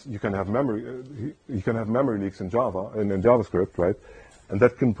that you can have memory leaks in Java and in JavaScript, right? And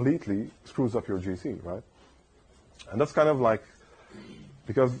that completely screws up your GC, right? And that's kind of like,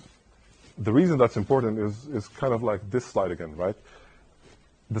 because the reason that's important is kind of like this slide again, right?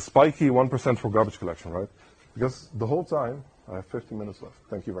 The spiky 1% for garbage collection, right? Because the whole time, I have 15 minutes left.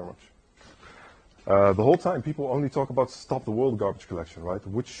 Thank you very much. The whole time, people only talk about stop the world garbage collection, right?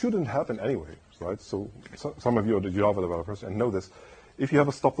 Which shouldn't happen anyway, right? So some of you are the Java developers and know this. If you have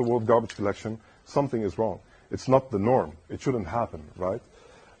a stop the world garbage collection, something is wrong. It's not the norm. It shouldn't happen, right?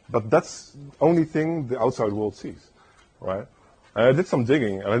 But that's the only thing the outside world sees, right? And I did some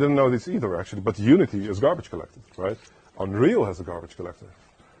digging, and I didn't know this either, actually, but Unity is garbage collected, right? Unreal has a garbage collector.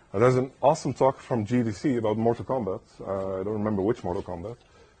 And there's an awesome talk from GDC about Mortal Kombat. I don't remember which Mortal Kombat.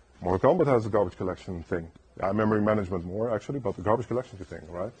 Mortal Kombat has a garbage collection thing. Memory management more, actually, but the garbage collection thing,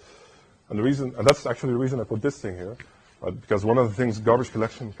 right? And that's actually the reason I put this thing here, right? Because one of the things garbage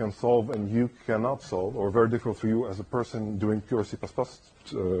collection can solve and you cannot solve, or very difficult for you as a person doing pure C++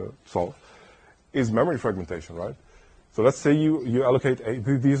 solve, is memory fragmentation, right? So let's say you allocate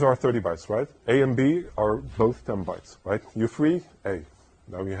these are 30 bytes, right? A and B are both 10 bytes, right? You free A.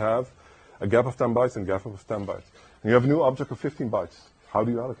 Now you have a gap of 10 bytes and a gap of 10 bytes. And you have a new object of 15 bytes. How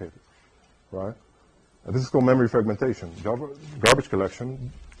do you allocate it, right? And this is called memory fragmentation. Garbage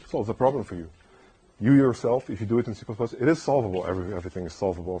collection solves a problem for you. You yourself, if you do it in C++, it is solvable. Everything is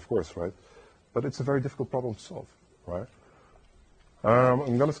solvable, of course, right? But it's a very difficult problem to solve, right?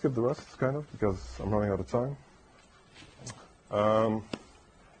 I'm going to skip the rest, kind of, because I'm running out of time. But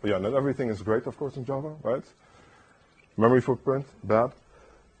yeah, not everything is great, of course, in Java, right? Memory footprint, bad.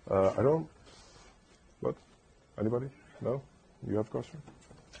 What? Anybody? No? You have a question?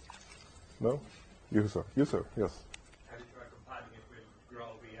 No? You, sir. You, sir. Yes. Have you tried compiling it with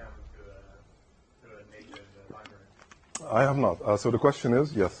Graal VM to a native library? I have not. So the question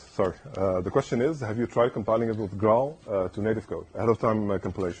is, yes, sorry. The question is, have you tried compiling it with Graal to native code? Ahead of time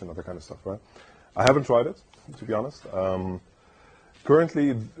compilation, that kind of stuff, right? I haven't tried it, to be honest.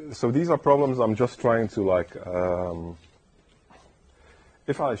 Currently, so these are problems I'm just trying to like,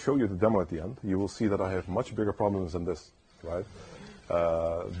 if I show you the demo at the end, you will see that I have much bigger problems than this, right?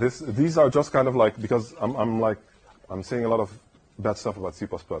 These are just kind of like, because I'm saying a lot of bad stuff about C++,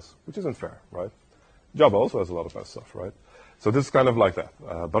 which isn't fair, right? Java also has a lot of bad stuff, right? So this is kind of like that.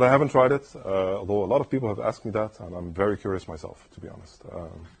 But I haven't tried it, although a lot of people have asked me that, and I'm very curious myself, to be honest.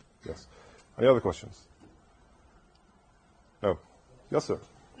 Yes. Any other questions? No. Yes, sir.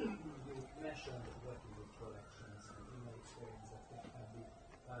 You mentioned working with collections, and in my experience,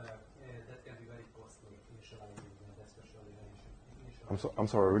 that can be very costly initializing, and especially initializing. I'm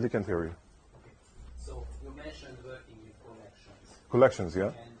sorry, I really can't hear you. Okay. So you mentioned working with collections. Collections, yeah?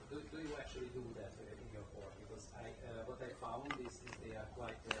 And do you actually do that in your core? Because what I found is they are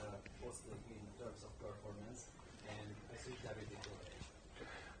quite costly in terms of performance, and I switched everything to it.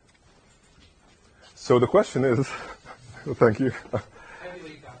 So the question is, thank you. Have you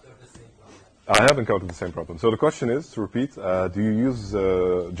encountered the same problem? I have encountered the same problem. So the question is, to repeat, do you use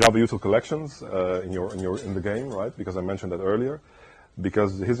Java util collections in the game, right? Because I mentioned that earlier.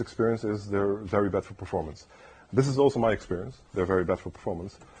 Because his experience is they're very bad for performance. This is also my experience. They're very bad for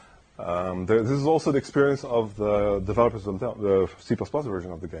performance. This is also the experience of the developers of the C++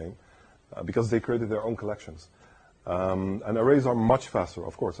 version of the game, because they created their own collections. And arrays are much faster.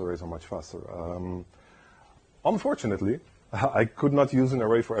 Of course, arrays are much faster. Unfortunately, I could not use an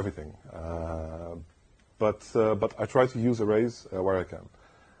array for everything. But I try to use arrays where I can.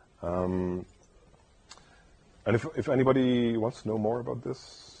 And if anybody wants to know more about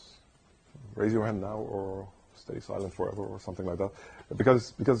this, raise your hand now or stay silent forever or something like that.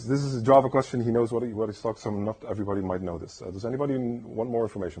 Because this is a Java question, he knows what he's talking, so not everybody might know this. Does anybody want more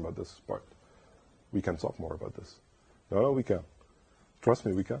information about this part? We can talk more about this. No, we can. Trust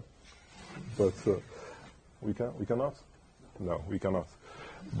me, we can. But we cannot? No, we cannot.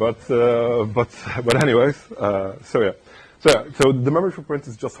 But anyways, so the memory footprint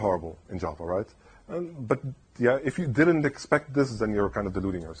is just horrible in Java, right? But yeah, if you didn't expect this, then you're kind of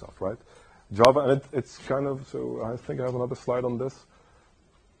deluding yourself, right? Java, and it's kind of, so I think I have another slide on this.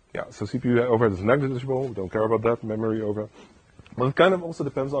 Yeah, so CPU overhead is negligible. We don't care about that. Memory overhead. Well, it kind of also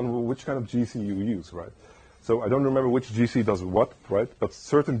depends on which kind of GC you use, right? So I don't remember which GC does what, right? But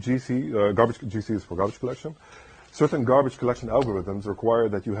certain GC, garbage GC is for garbage collection. Certain garbage collection algorithms require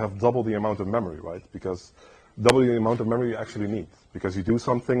that you have double the amount of memory, right? Because double the amount of memory you actually need. Because you do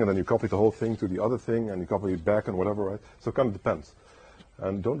something and then you copy the whole thing to the other thing and you copy it back and whatever, right? So it kind of depends.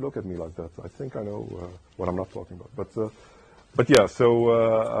 And don't look at me like that. I think I know what I'm not talking about. But yeah, so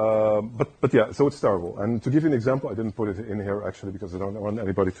it's terrible. And to give you an example, I didn't put it in here actually because I don't want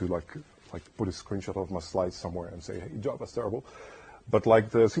anybody to like put a screenshot of my slides somewhere and say, hey, Java's terrible. But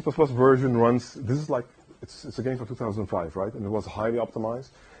like the C++ version runs, this is like, it's a game from 2005, right? And it was highly optimized.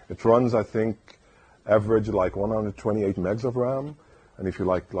 It runs, I think, average like 128 megs of RAM. And if you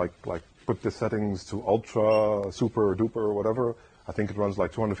like put the settings to ultra, super, duper, or whatever, I think it runs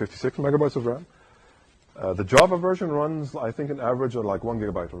like 256 megabytes of RAM. The Java version runs, I think, an average of like 1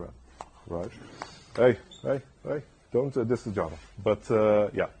 gigabyte of RAM, right? Hey, don't, this is Java. But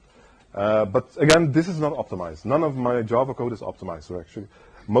yeah. But again, this is not optimized. None of my Java code is optimized, so actually.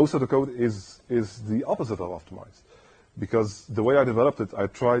 Most of the code is the opposite of optimized. Because the way I developed it, I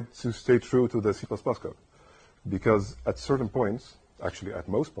tried to stay true to the C++ code. Because at certain points, actually at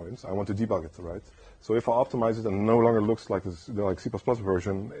most points, I want to debug it, right? So if I optimize it and it no longer looks like the C++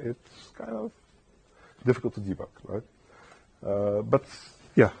 version, it's kind of difficult to debug, right? But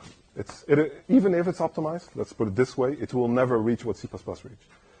yeah, even if it's optimized, let's put it this way, it will never reach what C++ reached,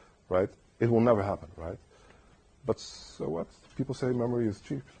 right? It will never happen, right? But so what? People say memory is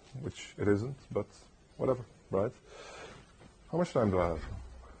cheap, which it isn't, but whatever, right? How much time do I have?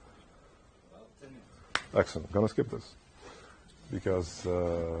 Well, 10 minutes. Excellent. I'm going to skip this because,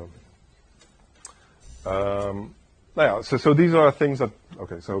 so these are things that,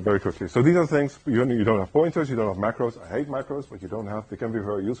 okay, so very quickly. So these are things, you don't have pointers, you don't have macros. I hate macros, but you don't have, they can be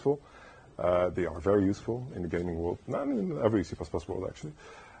very useful. They are very useful in the gaming world, not in every C++ world actually.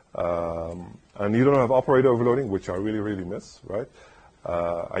 And you don't have operator overloading, which I really, really miss, right?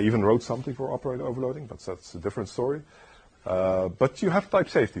 I even wrote something for operator overloading, but that's a different story. But you have type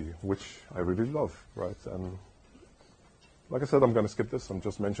safety, which I really love, right? And like I said, I'm going to skip this. I'm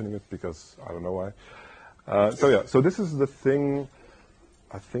just mentioning it because I don't know why. So this is the thing.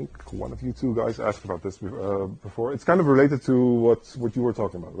 I think one of you two guys asked about this before. It's kind of related to what you were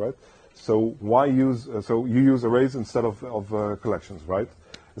talking about, right? So why use? So you use arrays instead of collections, right?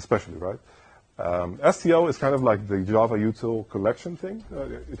 Especially, right? STL is kind of like the Java util collection thing.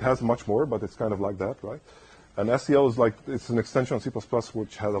 It has much more, but it's kind of like that, right? And STL is like, it's an extension of C++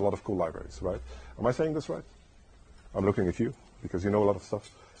 which has a lot of cool libraries, right? Am I saying this right? I'm looking at you because you know a lot of stuff.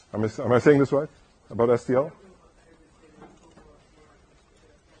 Am I saying this right about STL?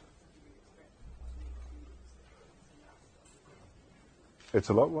 It's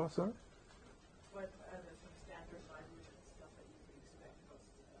a lot what, sorry?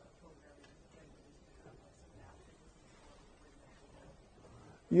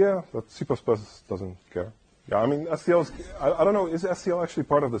 Yeah, but C++ doesn't care. Yeah, I mean, STL is, I don't know, is STL actually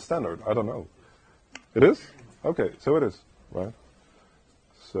part of the standard? I don't know. It is? Okay, so it is, right?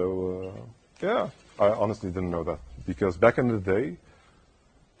 So, yeah, I honestly didn't know that. Because back in the day,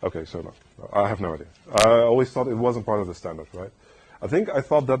 okay, so no, I have no idea. I always thought it wasn't part of the standard, right? I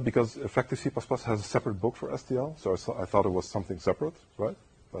thought that because effective C++ has a separate book for STL, so I thought it was something separate, right?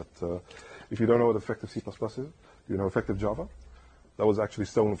 But if you don't know what effective C++ is, you know effective Java? That was actually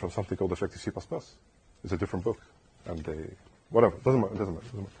stolen from something called effective C++. It's a different book, and they, whatever, doesn't matter,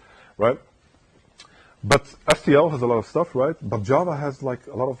 right? But STL has a lot of stuff, right? But Java has like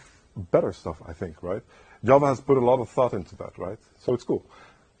a lot of better stuff, I think, right? Java has put a lot of thought into that, right? So it's cool.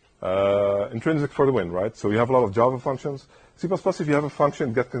 Intrinsic for the win, right? So you have a lot of Java functions. C++, if you have a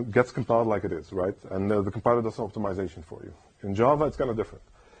function, gets compiled like it is, right? And the compiler does optimization for you. In Java, it's kind of different.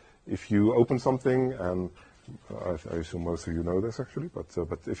 If you open something, and I assume most of you know this actually, but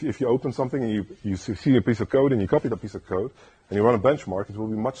if you open something and you see a piece of code and you copy that piece of code and you run a benchmark, it will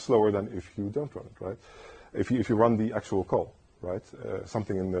be much slower than if you don't run it, right? If you run the actual call, right?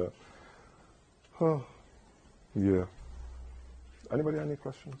 Something in the, yeah. Anybody any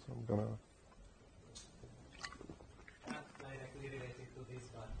questions? I'm gonna. Not directly related to this,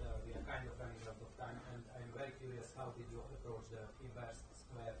 but we are kind of running out of time, and I'm very curious, how did you approach the inverse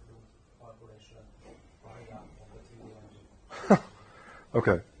square root calculation of the 3D engine?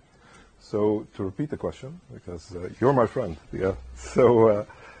 Okay. So to repeat the question, because you're my friend, yeah. So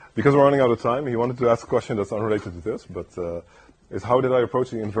because we're running out of time, he wanted to ask a question that's unrelated to this, but is how did I approach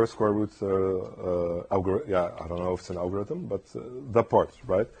the inverse square root algorithm? Yeah, I don't know if it's an algorithm, but that part,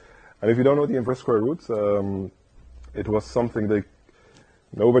 right? And if you don't know the inverse square root, it was something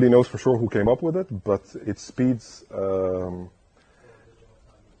nobody knows for sure who came up with it, but it speeds.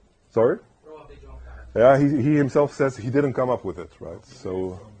 Sorry? Yeah, he himself says he didn't come up with it, right?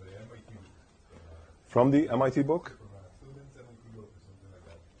 So from the MIT book.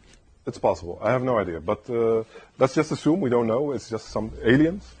 It's possible. I have no idea, but let's just assume we don't know. It's just some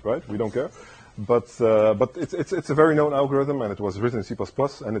aliens, right? We don't care. But it's a very known algorithm, and it was written in C++,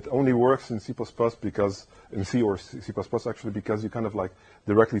 and it only works in C++ because in C or C++ actually because you kind of like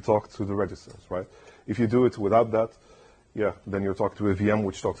directly talk to the registers, right? If you do it without that, yeah, then you're talking to a VM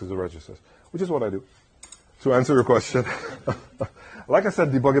which talks to the registers, which is what I do. To answer your question, like I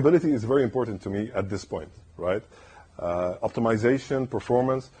said, debuggability is very important to me at this point, right? Optimization,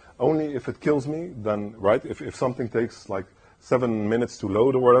 performance, only if it kills me, then, right? If something takes like 7 minutes to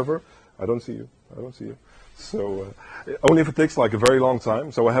load or whatever, I don't see you. So only if it takes like a very long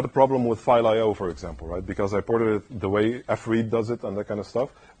time. So I had a problem with file I/O, for example, right? Because I ported it the way fread does it and that kind of stuff,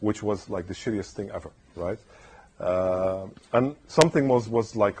 which was like the shittiest thing ever, right? And something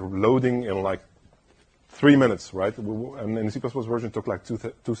was like loading in like 3 minutes, right? And in the C++ version it took like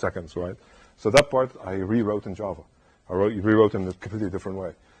 2 seconds, right? So that part I rewrote in Java. I rewrote in a completely different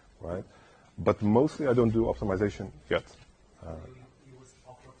way, right? But mostly I don't do optimization yet. You use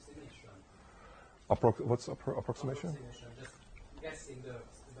approximation. What's approximation? Just guessing the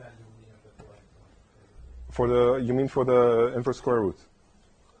value near the point. For the, you mean for the inverse square root?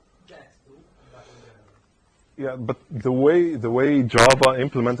 That too, but in general. Yeah, but the way Java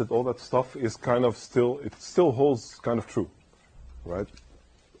implemented all that stuff is kind of it still holds kind of true, right?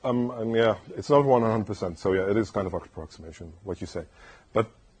 Yeah, it's not 100%. So yeah, it is kind of approximation, what you say.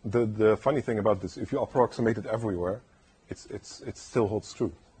 But the funny thing about this, if you approximate it everywhere, it still holds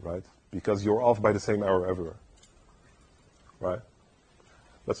true, right? Because you're off by the same error everywhere, right?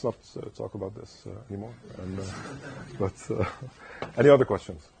 Let's not talk about this anymore. And, but any other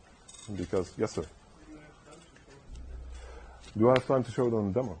questions? Because yes, sir. Do I have time to show it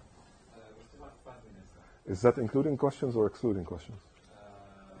on the demo? Is that including questions or excluding questions?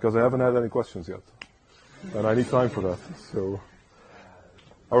 Because I haven't had any questions yet, and I need time for that. So,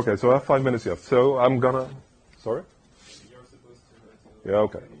 okay, so I have 5 minutes yet. So I'm gonna, sorry? Yeah,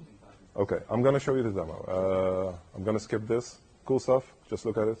 okay. Okay, I'm gonna show you the demo. I'm gonna skip this. Cool stuff. Just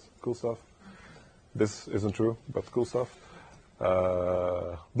look at it. Cool stuff. This isn't true, but cool stuff.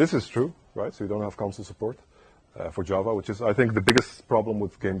 This is true, right? So you don't have console support for Java, which is, I think, the biggest problem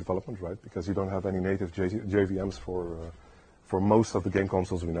with game development, right? Because you don't have any native JVMs for most of the game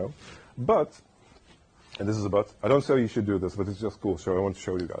consoles we know. But, and this is a but, I don't say you should do this, but it's just cool, so I want to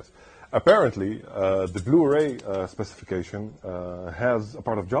show you guys. Apparently, the Blu-ray specification has a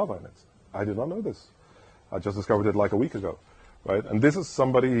part of Java in it. I did not know this. I just discovered it like a week ago, right? And this is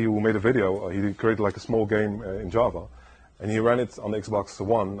somebody who made a video. He created like a small game in Java, and he ran it on the Xbox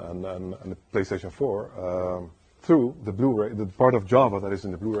One and the PlayStation 4 through the Blu-ray, the part of Java that is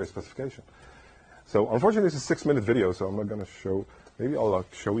in the Blu-ray specification. So unfortunately, it's a 6-minute video, so I'm not going to show Maybe I'll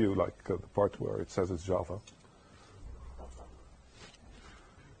show you like the part where it says it's Java.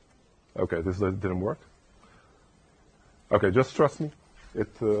 Okay, this didn't work. Okay, just trust me.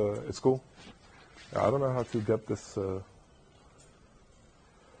 It's cool. I don't know how to get this.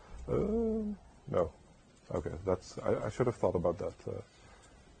 No. Okay, that's. I should have thought about that.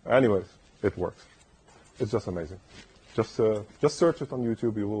 Anyways, it works. It's just amazing. Just search it on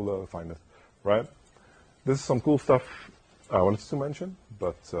YouTube. You will find it. Right? This is some cool stuff I wanted to mention,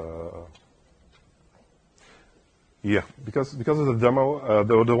 but yeah, because of the demo,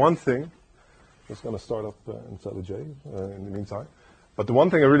 the one thing. Just going to start up IntelliJ in the meantime. But the one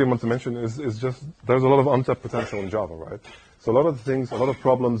thing I really want to mention is just there's a lot of untapped potential in Java, right? So a lot of things, a lot of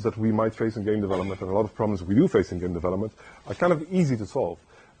problems that we might face in game development, and a lot of problems we do face in game development, are kind of easy to solve.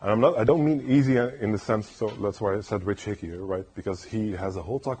 And I don't mean easy in the sense, so that's why I said Rich Hickey here, right? Because he has a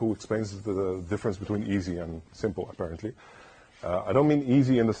whole talk who explains the difference between easy and simple, apparently. I don't mean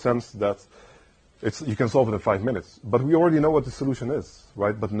easy in the sense that you can solve it in 5 minutes. But we already know what the solution is,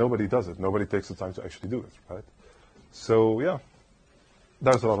 right? But nobody does it. Nobody takes the time to actually do it, right? So, yeah,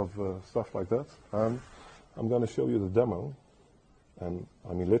 there's a lot of stuff like that. I'm going to show you the demo. And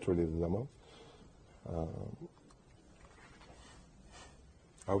I mean literally the demo.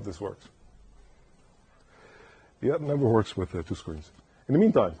 I hope this works. Yeah, it never works with 2 screens. In the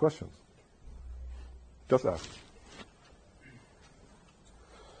meantime, questions? Just ask.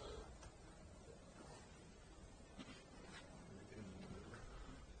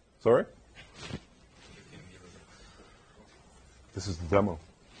 Sorry? This is the demo.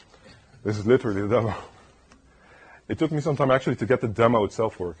 This is literally the demo. It took me some time actually to get the demo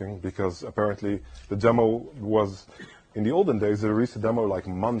itself working, because apparently the demo was, in the olden days, they released the demo like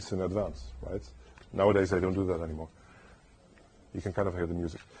months in advance, right? Nowadays, they don't do that anymore. You can kind of hear the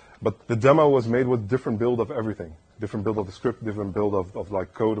music. But the demo was made with different build of everything. Different build of the script, different build of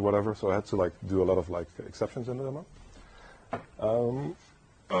like code or whatever. So I had to like do a lot of like exceptions in the demo.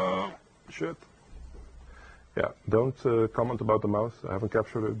 Shit. Yeah, don't comment about the mouse. I haven't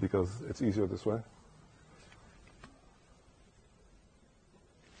captured it because it's easier this way.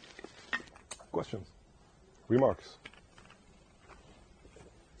 Questions? Remarks?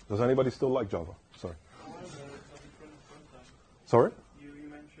 Does anybody still like Java? Sorry. Sorry? You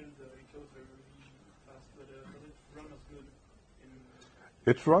mentioned it goes very fast, but does it run as good?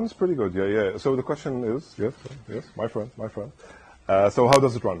 It runs pretty good, yeah. So the question is, yes, my friend. So how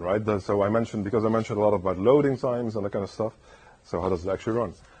does it run, right? So I mentioned a lot about loading times and that kind of stuff. So how does it actually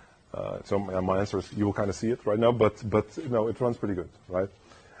run? So my answer is you will kind of see it right now, but no, it runs pretty good, right?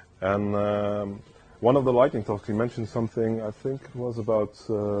 And one of the lightning talks, he mentioned something, I think it was about,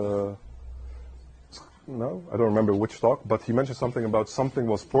 no, I don't remember which talk, but he mentioned something about something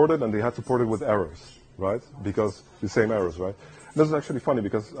was ported and they had to port it with errors, right? Because the same errors, right? And this is actually funny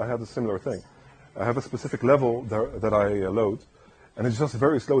because I had a similar thing. I have a specific level that I load, and it's just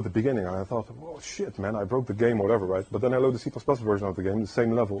very slow at the beginning. And I thought, oh shit, man, I broke the game or whatever, right? But then I load the C++ version of the game, the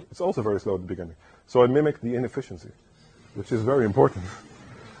same level. It's also very slow at the beginning. So I mimic the inefficiency, which is very important,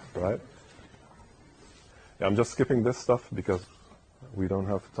 right? Yeah, I'm just skipping this stuff because we don't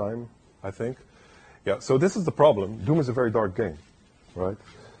have time, I think. Yeah, so this is the problem. Doom is a very dark game, right?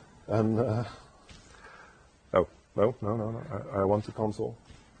 And, no, I want the console.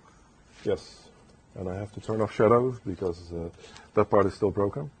 Yes. And I have to turn off shadows because that part is still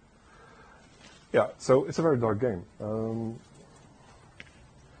broken. Yeah, so it's a very dark game.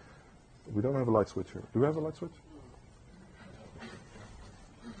 We don't have a light switch here. Do we have a light switch?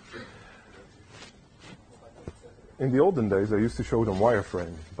 In the olden days, I used to show them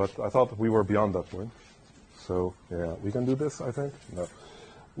wireframe, but I thought we were beyond that point. So, yeah, we can do this, I think? No.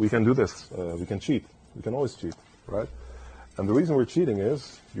 We can do this. We can cheat. We can always cheat, right? And the reason we're cheating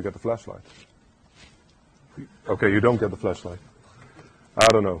is you get the flashlight. Okay, you don't get the flashlight.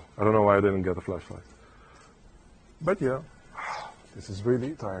 I don't know why I didn't get the flashlight. But yeah, this is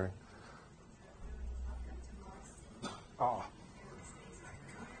really tiring. I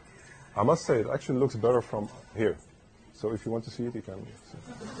must say, it actually looks better from here. So if you want to see it, you can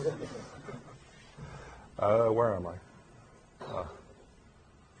see it. Where am I?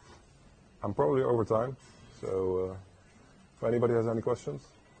 I'm probably over time, so if anybody has any questions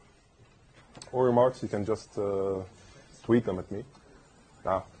or remarks, you can just tweet them at me.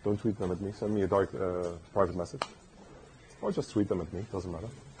 Don't tweet them at me. Send me a private message. Or just tweet them at me. Doesn't matter.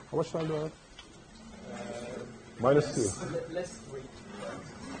 How much time do I have? -2. Less 3.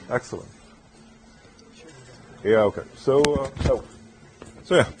 Excellent. Yeah, okay. So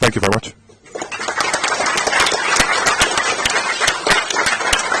yeah, thank you very much.